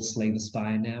we'd call Slave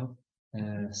Aspire now.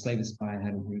 Slave Aspire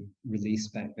hadn't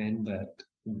released back then, but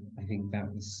I think that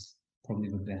was probably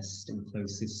the best and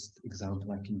closest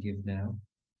example I can give now.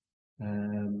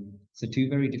 So two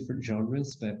very different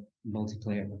genres, but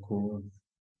multiplayer at the core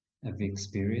of the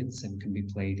experience and can be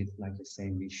played, like I say,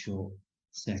 in these short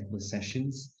snackable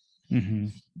sessions. Mm-hmm.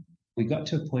 We got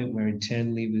to a point where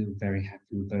internally we were very happy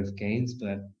with both games,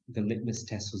 but the litmus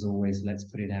test was always, let's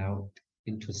put it out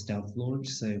into a stealth launch.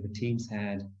 So the teams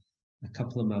had a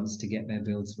couple of months to get their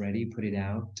builds ready, put it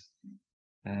out,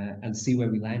 and see where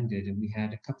we landed. And we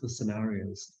had a couple of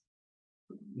scenarios.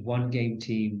 One game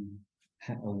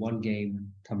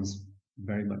comes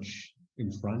very much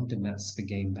in front, and that's the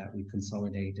game that we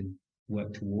consolidate and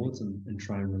work towards and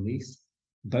try and release.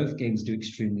 Both games do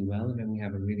extremely well, and then we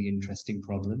have a really interesting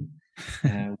problem.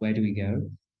 Where do we go?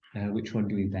 Which one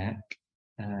do we back?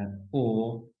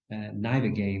 Or neither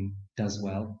game does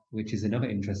well, which is another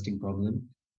interesting problem.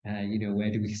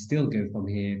 Where do we still go from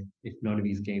here if none of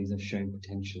these games have shown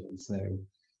potential? And so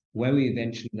where we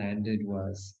eventually landed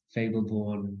was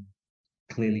Fableborne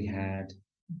clearly had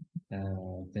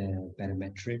their better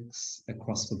metrics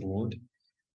across the board,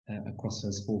 across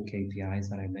those 4 KPIs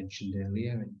that I mentioned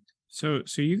earlier. And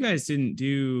so you guys didn't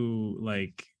do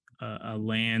like a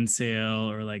land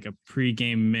sale or like a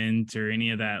pre-game mint or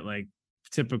any of that like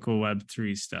typical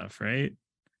Web3 stuff, right?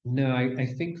 no, I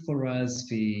think for us,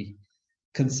 the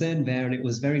concern there, and it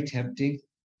was very tempting,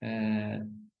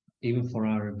 even for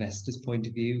our investors' point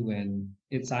of view, when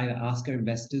it's either ask our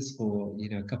investors for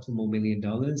a couple more $1 million,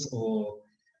 or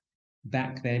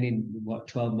back then in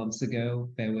 12 months ago,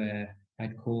 there were,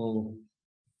 I'd call,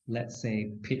 let's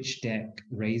say, pitch deck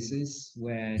raises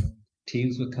where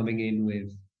teams were coming in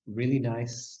with really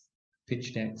nice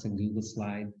pitch decks and Google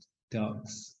Slide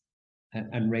docs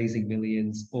and raising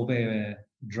millions, or they were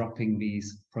dropping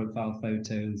these profile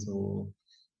photos or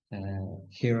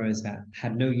heroes that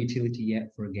had no utility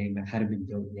yet for a game that hadn't been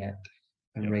built yet,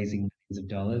 and raising millions of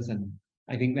dollars. And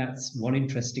I think that's one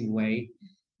interesting way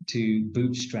to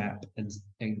bootstrap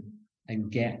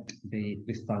and get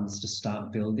the funds to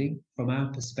start building. From our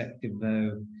perspective,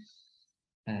 though,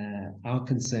 our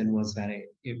concern was that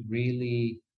it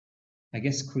really, I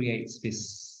guess, creates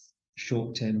this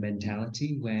short-term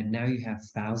mentality where now you have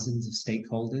thousands of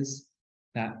stakeholders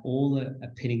that all are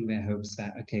pinning their hopes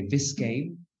that, okay, this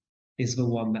game is the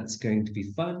one that's going to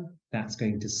be fun, that's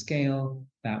going to scale,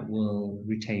 that will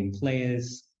retain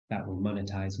players, that will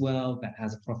monetize well, that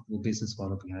has a profitable business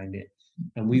model behind it.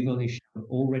 And we've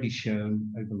already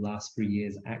shown over the last 3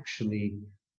 years, actually,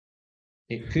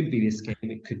 it could be this game,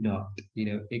 it could not.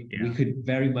 We could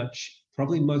very much,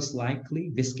 probably most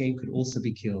likely, this game could also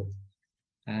be killed.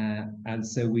 And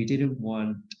so we didn't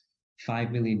want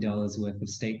 $5 million worth of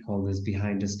stakeholders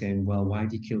behind us going, well, why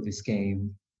did you kill this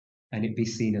game? And it be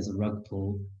seen as a rug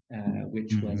pull,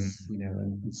 which was,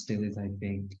 and still is, I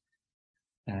think,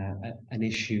 an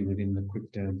issue within the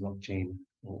crypto blockchain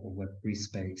or Web3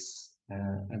 space.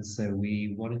 And so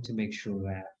we wanted to make sure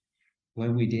that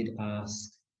when we did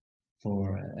ask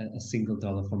for a single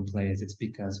dollar from players, it's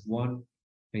because, one,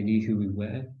 they knew who we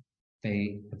were,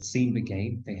 they had seen the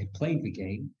game, they had played the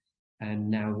game, and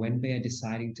now when they are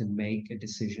deciding to make a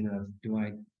decision of, do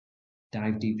I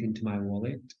dive deep into my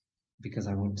wallet because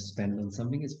I want to spend on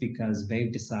something, it's because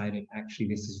they've decided, actually,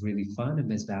 this is really fun and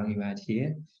there's value add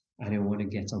here, and I want to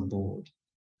get on board,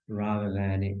 rather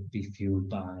than it be fueled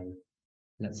by,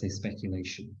 let's say,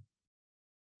 speculation.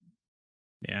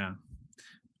 Yeah.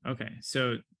 Okay.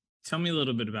 So tell me a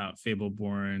little bit about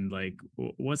Fableborne. Like,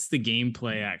 what's the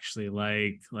gameplay actually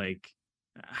like? Like,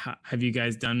 have you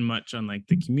guys done much on like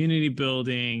the community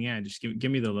building? Yeah, just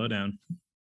give me the lowdown.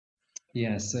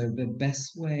 Yeah, so the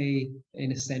best way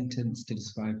in a sentence to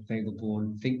describe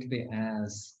Fableborne, think of it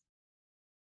as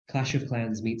Clash of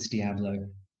Clans meets Diablo.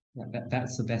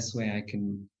 That's the best way I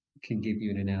can give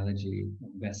you an analogy,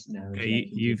 the best analogy. Okay,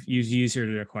 you've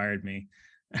user acquired me.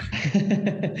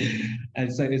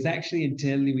 And so it's actually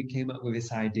internally we came up with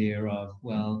this idea of,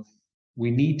 well,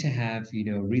 we need to have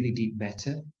really deep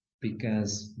meta,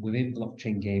 because within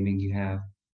blockchain gaming you have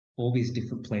all these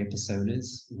different player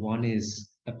personas. One is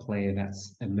a player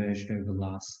that's emerged over the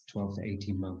last 12 to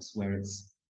 18 months, where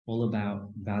it's all about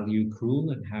value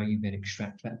accrual and how you then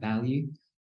extract that value.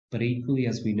 But equally,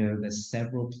 as we know, there's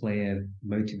several player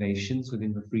motivations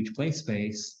within the free-to-play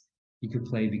space. You could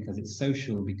play because it's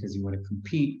social, because you want to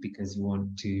compete, because you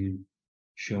want to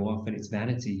show off, and it's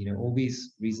vanity. All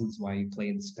these reasons why you play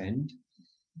and spend.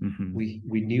 Mm-hmm.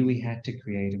 We knew we had to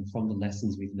create, and from the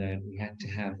lessons we've learned, we had to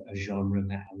have a genre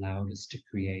that allowed us to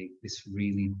create this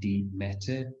really deep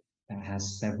meta that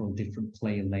has several different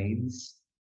player lanes.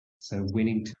 So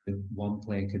winning to one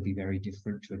player could be very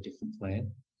different to a different player.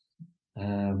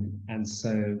 And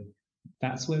so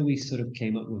that's where we sort of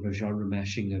came up with a genre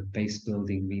mashing of base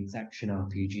building meets action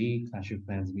RPG, Clash of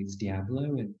Clans meets Diablo.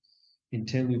 And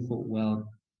internally we thought, well,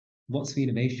 what's the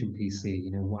innovation piece here?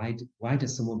 You know, why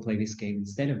does someone play this game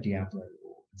instead of Diablo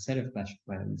or instead of Clash of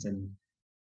Clans? And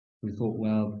we thought,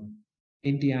 well,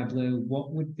 in Diablo,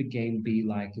 what would the game be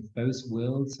like if those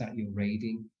worlds that you're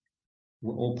raiding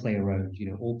were all player owned, you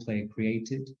know, all player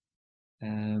created?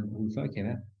 And we thought,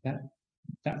 okay,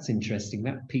 that's interesting.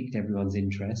 That piqued everyone's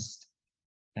interest.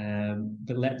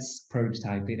 But let's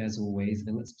prototype it as always,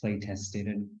 and let's play test it.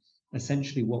 And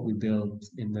essentially, what we built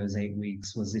in those 8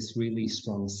 weeks was this really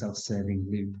strong self-serving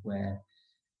loop where,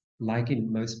 like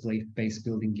in most base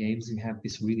building games, you have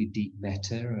this really deep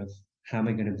meta of how am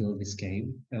I going to build this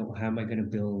game, or how am I going to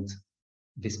build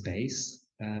this base.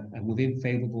 And within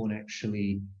Fableborne,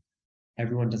 actually,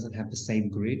 everyone doesn't have the same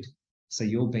grid. So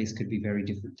your base could be very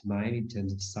different to mine in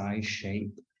terms of size,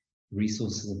 shape,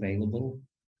 resources available.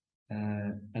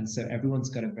 And so everyone's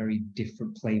got a very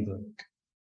different playbook.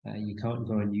 You can't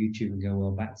go on YouTube and go,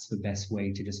 well, that's the best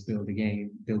way to just build a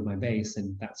game, build my base,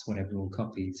 and that's what everyone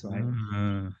copies,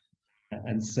 right?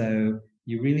 And so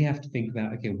you really have to think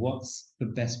about, okay, what's the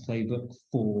best playbook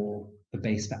for the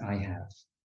base that I have,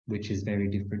 which is very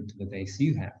different to the base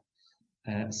you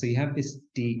have. So you have this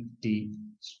deep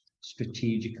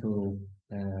strategical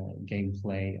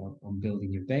gameplay on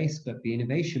building your base, but the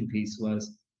innovation piece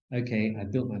was, okay, I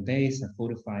built my base, I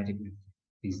fortified it with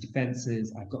these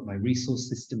defenses, I've got my resource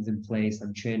systems in place,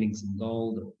 I'm churning some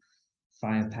gold or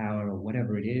firepower or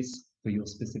whatever it is for your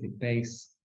specific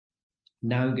base.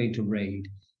 Now I'm going to raid,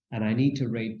 and I need to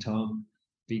raid Tom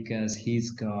because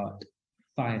he's got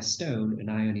Firestone and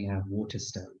I only have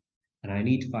Waterstone. And I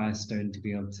need Firestone to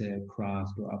be able to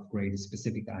craft or upgrade a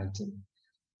specific item.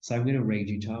 So I'm going to raid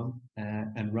you, Tom.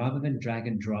 And rather than drag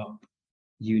and drop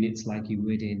units like you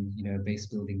would in, you know, a base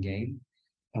building game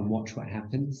and watch what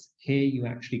happens, here you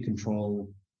actually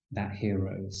control that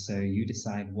hero. So you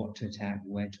decide what to attack,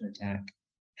 where to attack,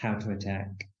 how to attack.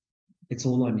 It's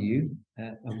all on you.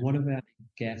 And one of our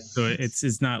guests. So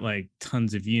it's not like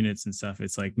tons of units and stuff.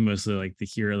 It's like mostly like the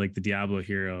hero, like the Diablo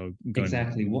hero.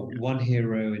 Exactly. One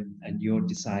hero, and you're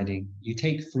deciding. You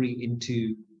take 3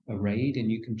 into a raid,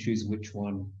 and you can choose which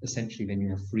one. Essentially, then you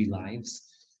have 3 lives.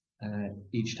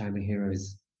 Each time a hero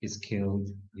is killed,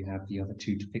 you have the other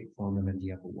 2 to pick from, and then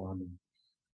the other one. And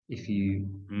if you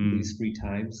lose 3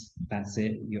 times, that's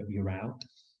it. You're out.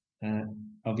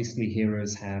 Obviously,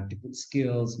 heroes have different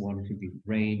skills. One could be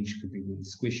range, could be really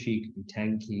squishy, could be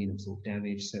tanky and absorb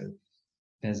damage. So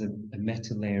there's a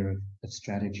meta layer of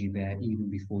strategy there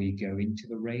even before you go into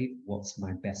the raid. What's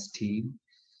my best team?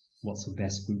 What's the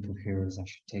best group of heroes I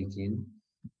should take in?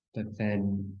 But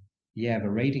then, yeah, the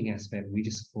raiding aspect we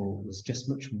just thought was just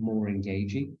much more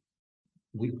engaging.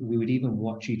 We would even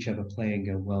watch each other play and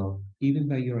go, well, even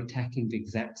though you're attacking the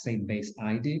exact same base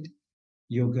I did,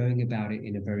 you're going about it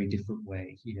in a very different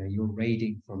way. You know, you're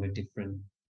raiding from a different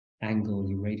angle,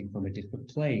 you're raiding from a different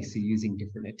place, you're using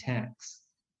different attacks,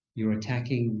 you're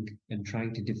attacking and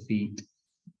trying to defeat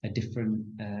a different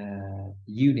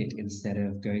unit instead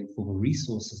of going for the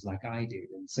resources like I did.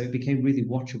 And so it became really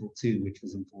watchable too, which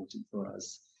was important for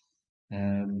us.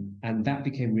 And that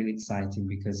became really exciting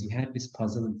because you had this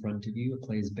puzzle in front of you, a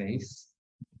player's base,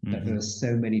 but there were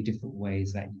so many different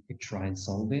ways that you could try and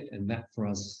solve it. And that for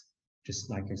us,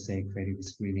 just like I say, created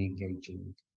this really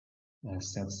engaging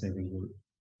self-serving loop.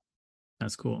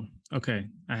 That's cool. Okay.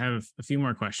 I have a few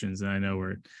more questions, and I know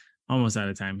we're almost out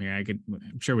of time here.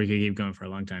 I'm sure we could keep going for a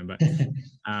long time, but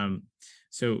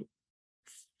so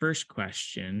first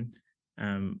question,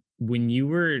 when you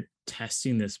were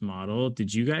testing this model,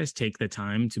 did you guys take the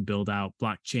time to build out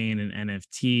blockchain and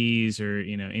NFTs or,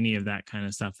 you know, any of that kind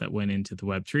of stuff that went into the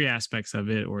Web3 aspects of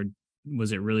it? Or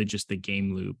was it really just the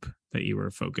game loop that you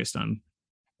were focused on?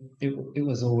 It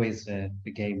was always the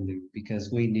game loop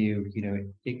because we knew, you know,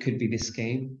 it could be this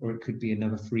game or it could be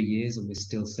another 3 years and we're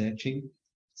still searching.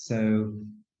 So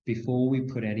before we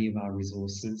put any of our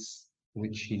resources,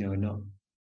 which, you know, are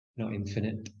not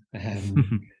infinite,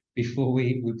 before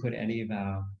we put any of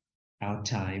our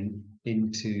time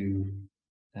into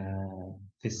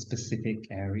this specific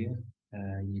area,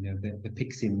 you know, the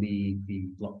Pixion, the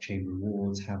blockchain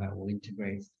rewards, how that all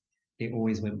integrates, it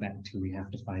always went back to we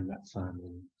have to find that fun.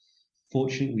 And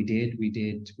fortunately, we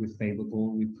did with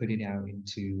Fableborne. We put it out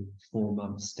into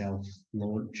 4-month stealth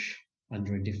launch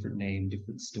under a different name,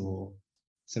 different store.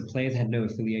 So players had no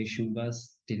affiliation with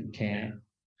us, didn't care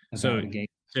about the game.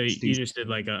 So you just did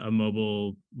like a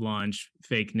mobile launch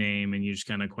fake name and you just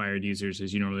kind of acquired users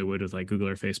as you normally would with like Google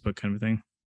or Facebook kind of thing?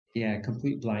 Yeah,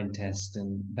 complete blind test.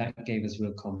 And that gave us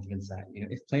real confidence that, you know,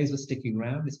 if players were sticking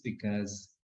around, it's because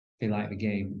they like the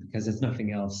game, because there's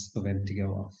nothing else for them to go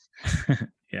off.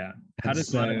 Yeah. How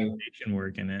does monetization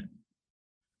work in it?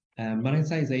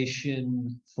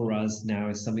 Monetization for us now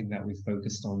is something that we've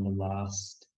focused on the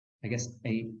last, I guess,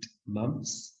 8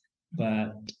 months.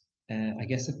 But I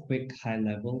guess a quick high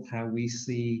level, how we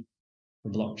see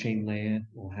the blockchain layer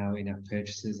or how in-app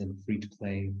purchases and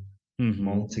free-to-play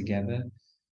mold together.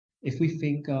 If we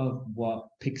think of what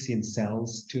Pixion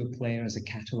sells to a player as a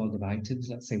catalog of items,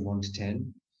 let's say 1 to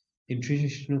 10, in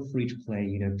traditional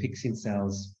free-to-play, Pixion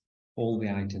sells all the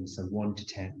items, so 1 to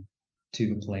 10,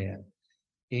 to the player.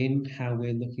 In how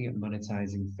we're looking at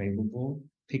monetizing Fableborne,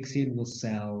 Pixion will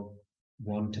sell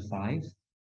 1 to 5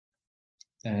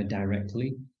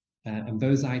 directly. And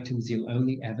those items you'll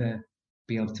only ever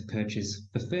be able to purchase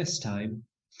the first time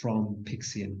from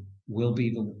Pixion. Will be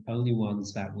the only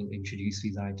ones that will introduce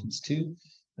these items to.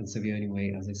 And so the only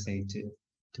way, as I say,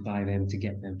 to buy them, to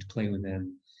get them, to play with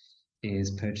them,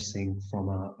 is purchasing from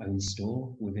our own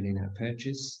store with an in-app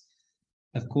purchase.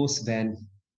 Of course, then,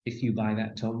 if you buy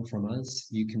that Tom from us,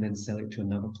 you can then sell it to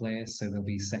another player. So there'll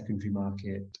be secondary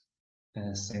market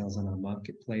sales on our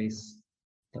marketplace.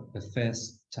 But the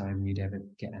first time you'd ever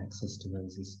get access to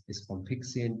those is from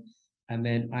Pixion. And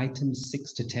then items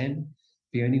 6 to 10,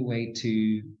 the only way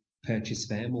to purchase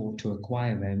them or to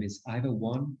acquire them is either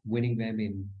 1, winning them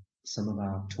in some of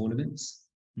our tournaments,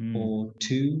 or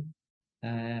 2,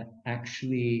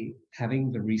 actually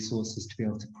having the resources to be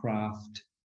able to craft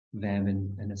them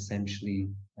and essentially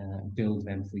build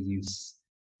them for use.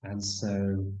 And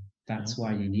so that's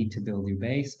why you need to build your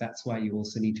base. That's why you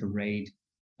also need to raid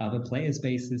other players'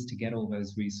 bases to get all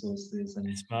those resources.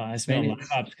 And I smell live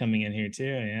ops coming in here too.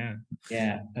 Yeah.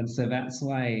 Yeah. And so that's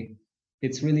why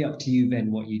it's really up to you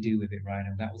then what you do with it, right?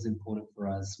 And that was important for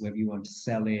us, whether you want to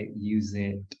sell it, use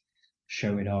it,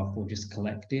 show it off, or just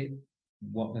collect it.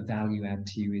 What the value add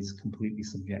to you is completely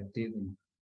subjective, and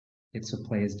it's a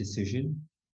player's decision.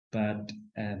 But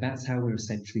that's how we're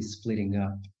essentially splitting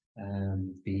up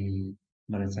the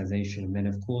monetization. And then,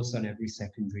 of course, on every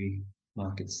secondary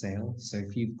market sale. So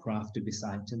if you've crafted this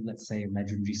item, let's say a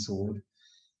legendary sword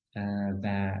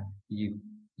that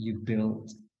you've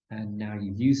built and now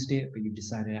you've used it, but you've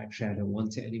decided, actually, I don't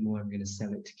want it anymore, I'm going to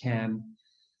sell it to Kam.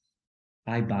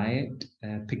 I buy it.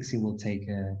 Pixion will take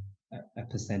a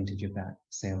percentage of that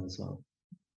sale as well.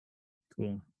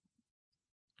 Cool.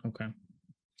 Okay.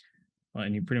 Well,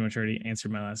 and you pretty much already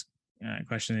answered my last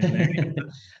question in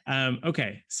there.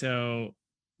 Okay, so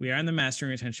we are on the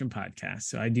Mastering Retention podcast.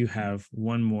 So I do have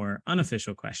one more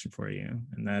unofficial question for you.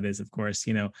 And that is, of course,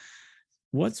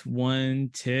 what's one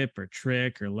tip or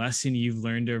trick or lesson you've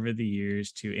learned over the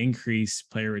years to increase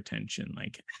player retention?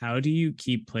 Like, how do you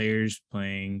keep players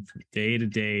playing from day to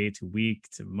day to week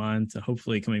to month to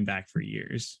hopefully coming back for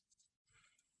years?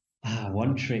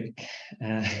 One trick.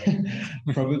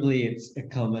 Probably it's a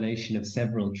combination of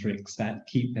several tricks that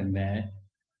keep them there.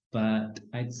 But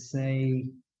I'd say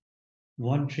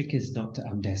one trick is not to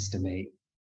underestimate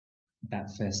that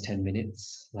first 10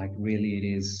 minutes. Like, really, it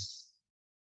is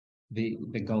the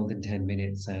golden 10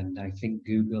 minutes. And I think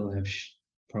Google have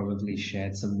probably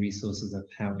shared some resources of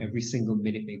how every single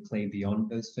minute they play beyond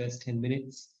those first 10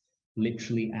 minutes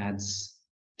literally adds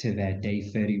to their day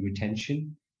 30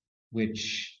 retention,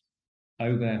 which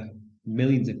over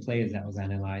millions of players that was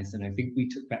analyzed. And I think we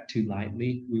took that too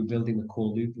lightly. We were building the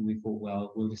core loop and we thought,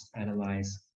 well, we'll just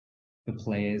analyze the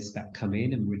players that come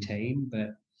in and retain. But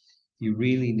you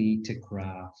really need to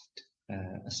craft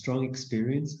a strong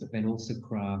experience, but then also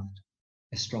craft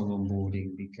a strong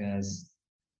onboarding, because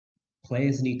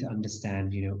players need to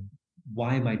understand,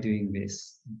 why am I doing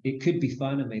this? It could be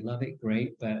fun and they love it,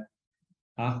 great. But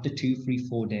after 2, 3,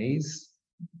 4 days,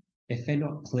 if they're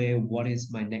not clear what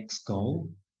is my next goal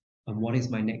and what is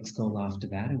my next goal after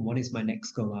that and what is my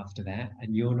next goal after that,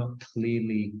 and you're not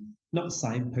clearly, not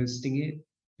signposting it,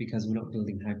 because we're not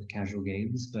building hyper casual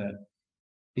games, but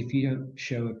if you don't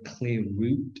show a clear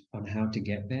route on how to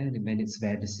get there, and then it's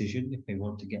their decision if they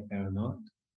want to get there or not,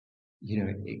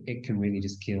 it can really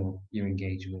just kill your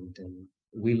engagement. And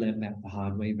we learned that the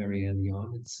hard way very early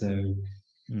on. And so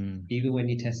even when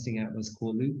you're testing out those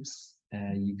core loops,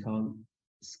 you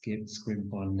can't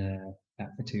scrimp on that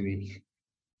for 2 weeks.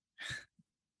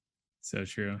 So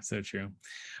true. So true.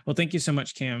 Well, thank you so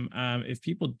much, Kam. If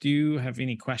people do have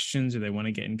any questions or they want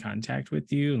to get in contact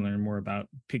with you and learn more about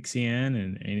Pixion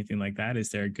and anything like that, is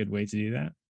there a good way to do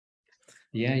that?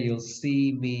 Yeah, you'll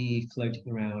see me floating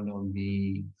around on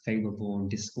the Fableborne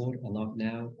Discord a lot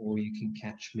now, or you can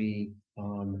catch me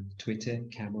on Twitter,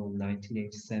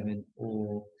 Camel1987,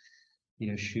 or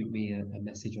shoot me a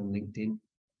message on LinkedIn.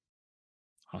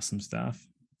 Awesome stuff.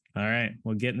 All right.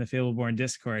 Well, get in the Fableborne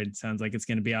Discord. Sounds like it's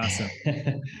going to be awesome.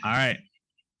 All right.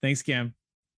 Thanks, Kam.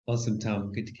 Awesome,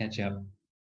 Tom. Good to catch up.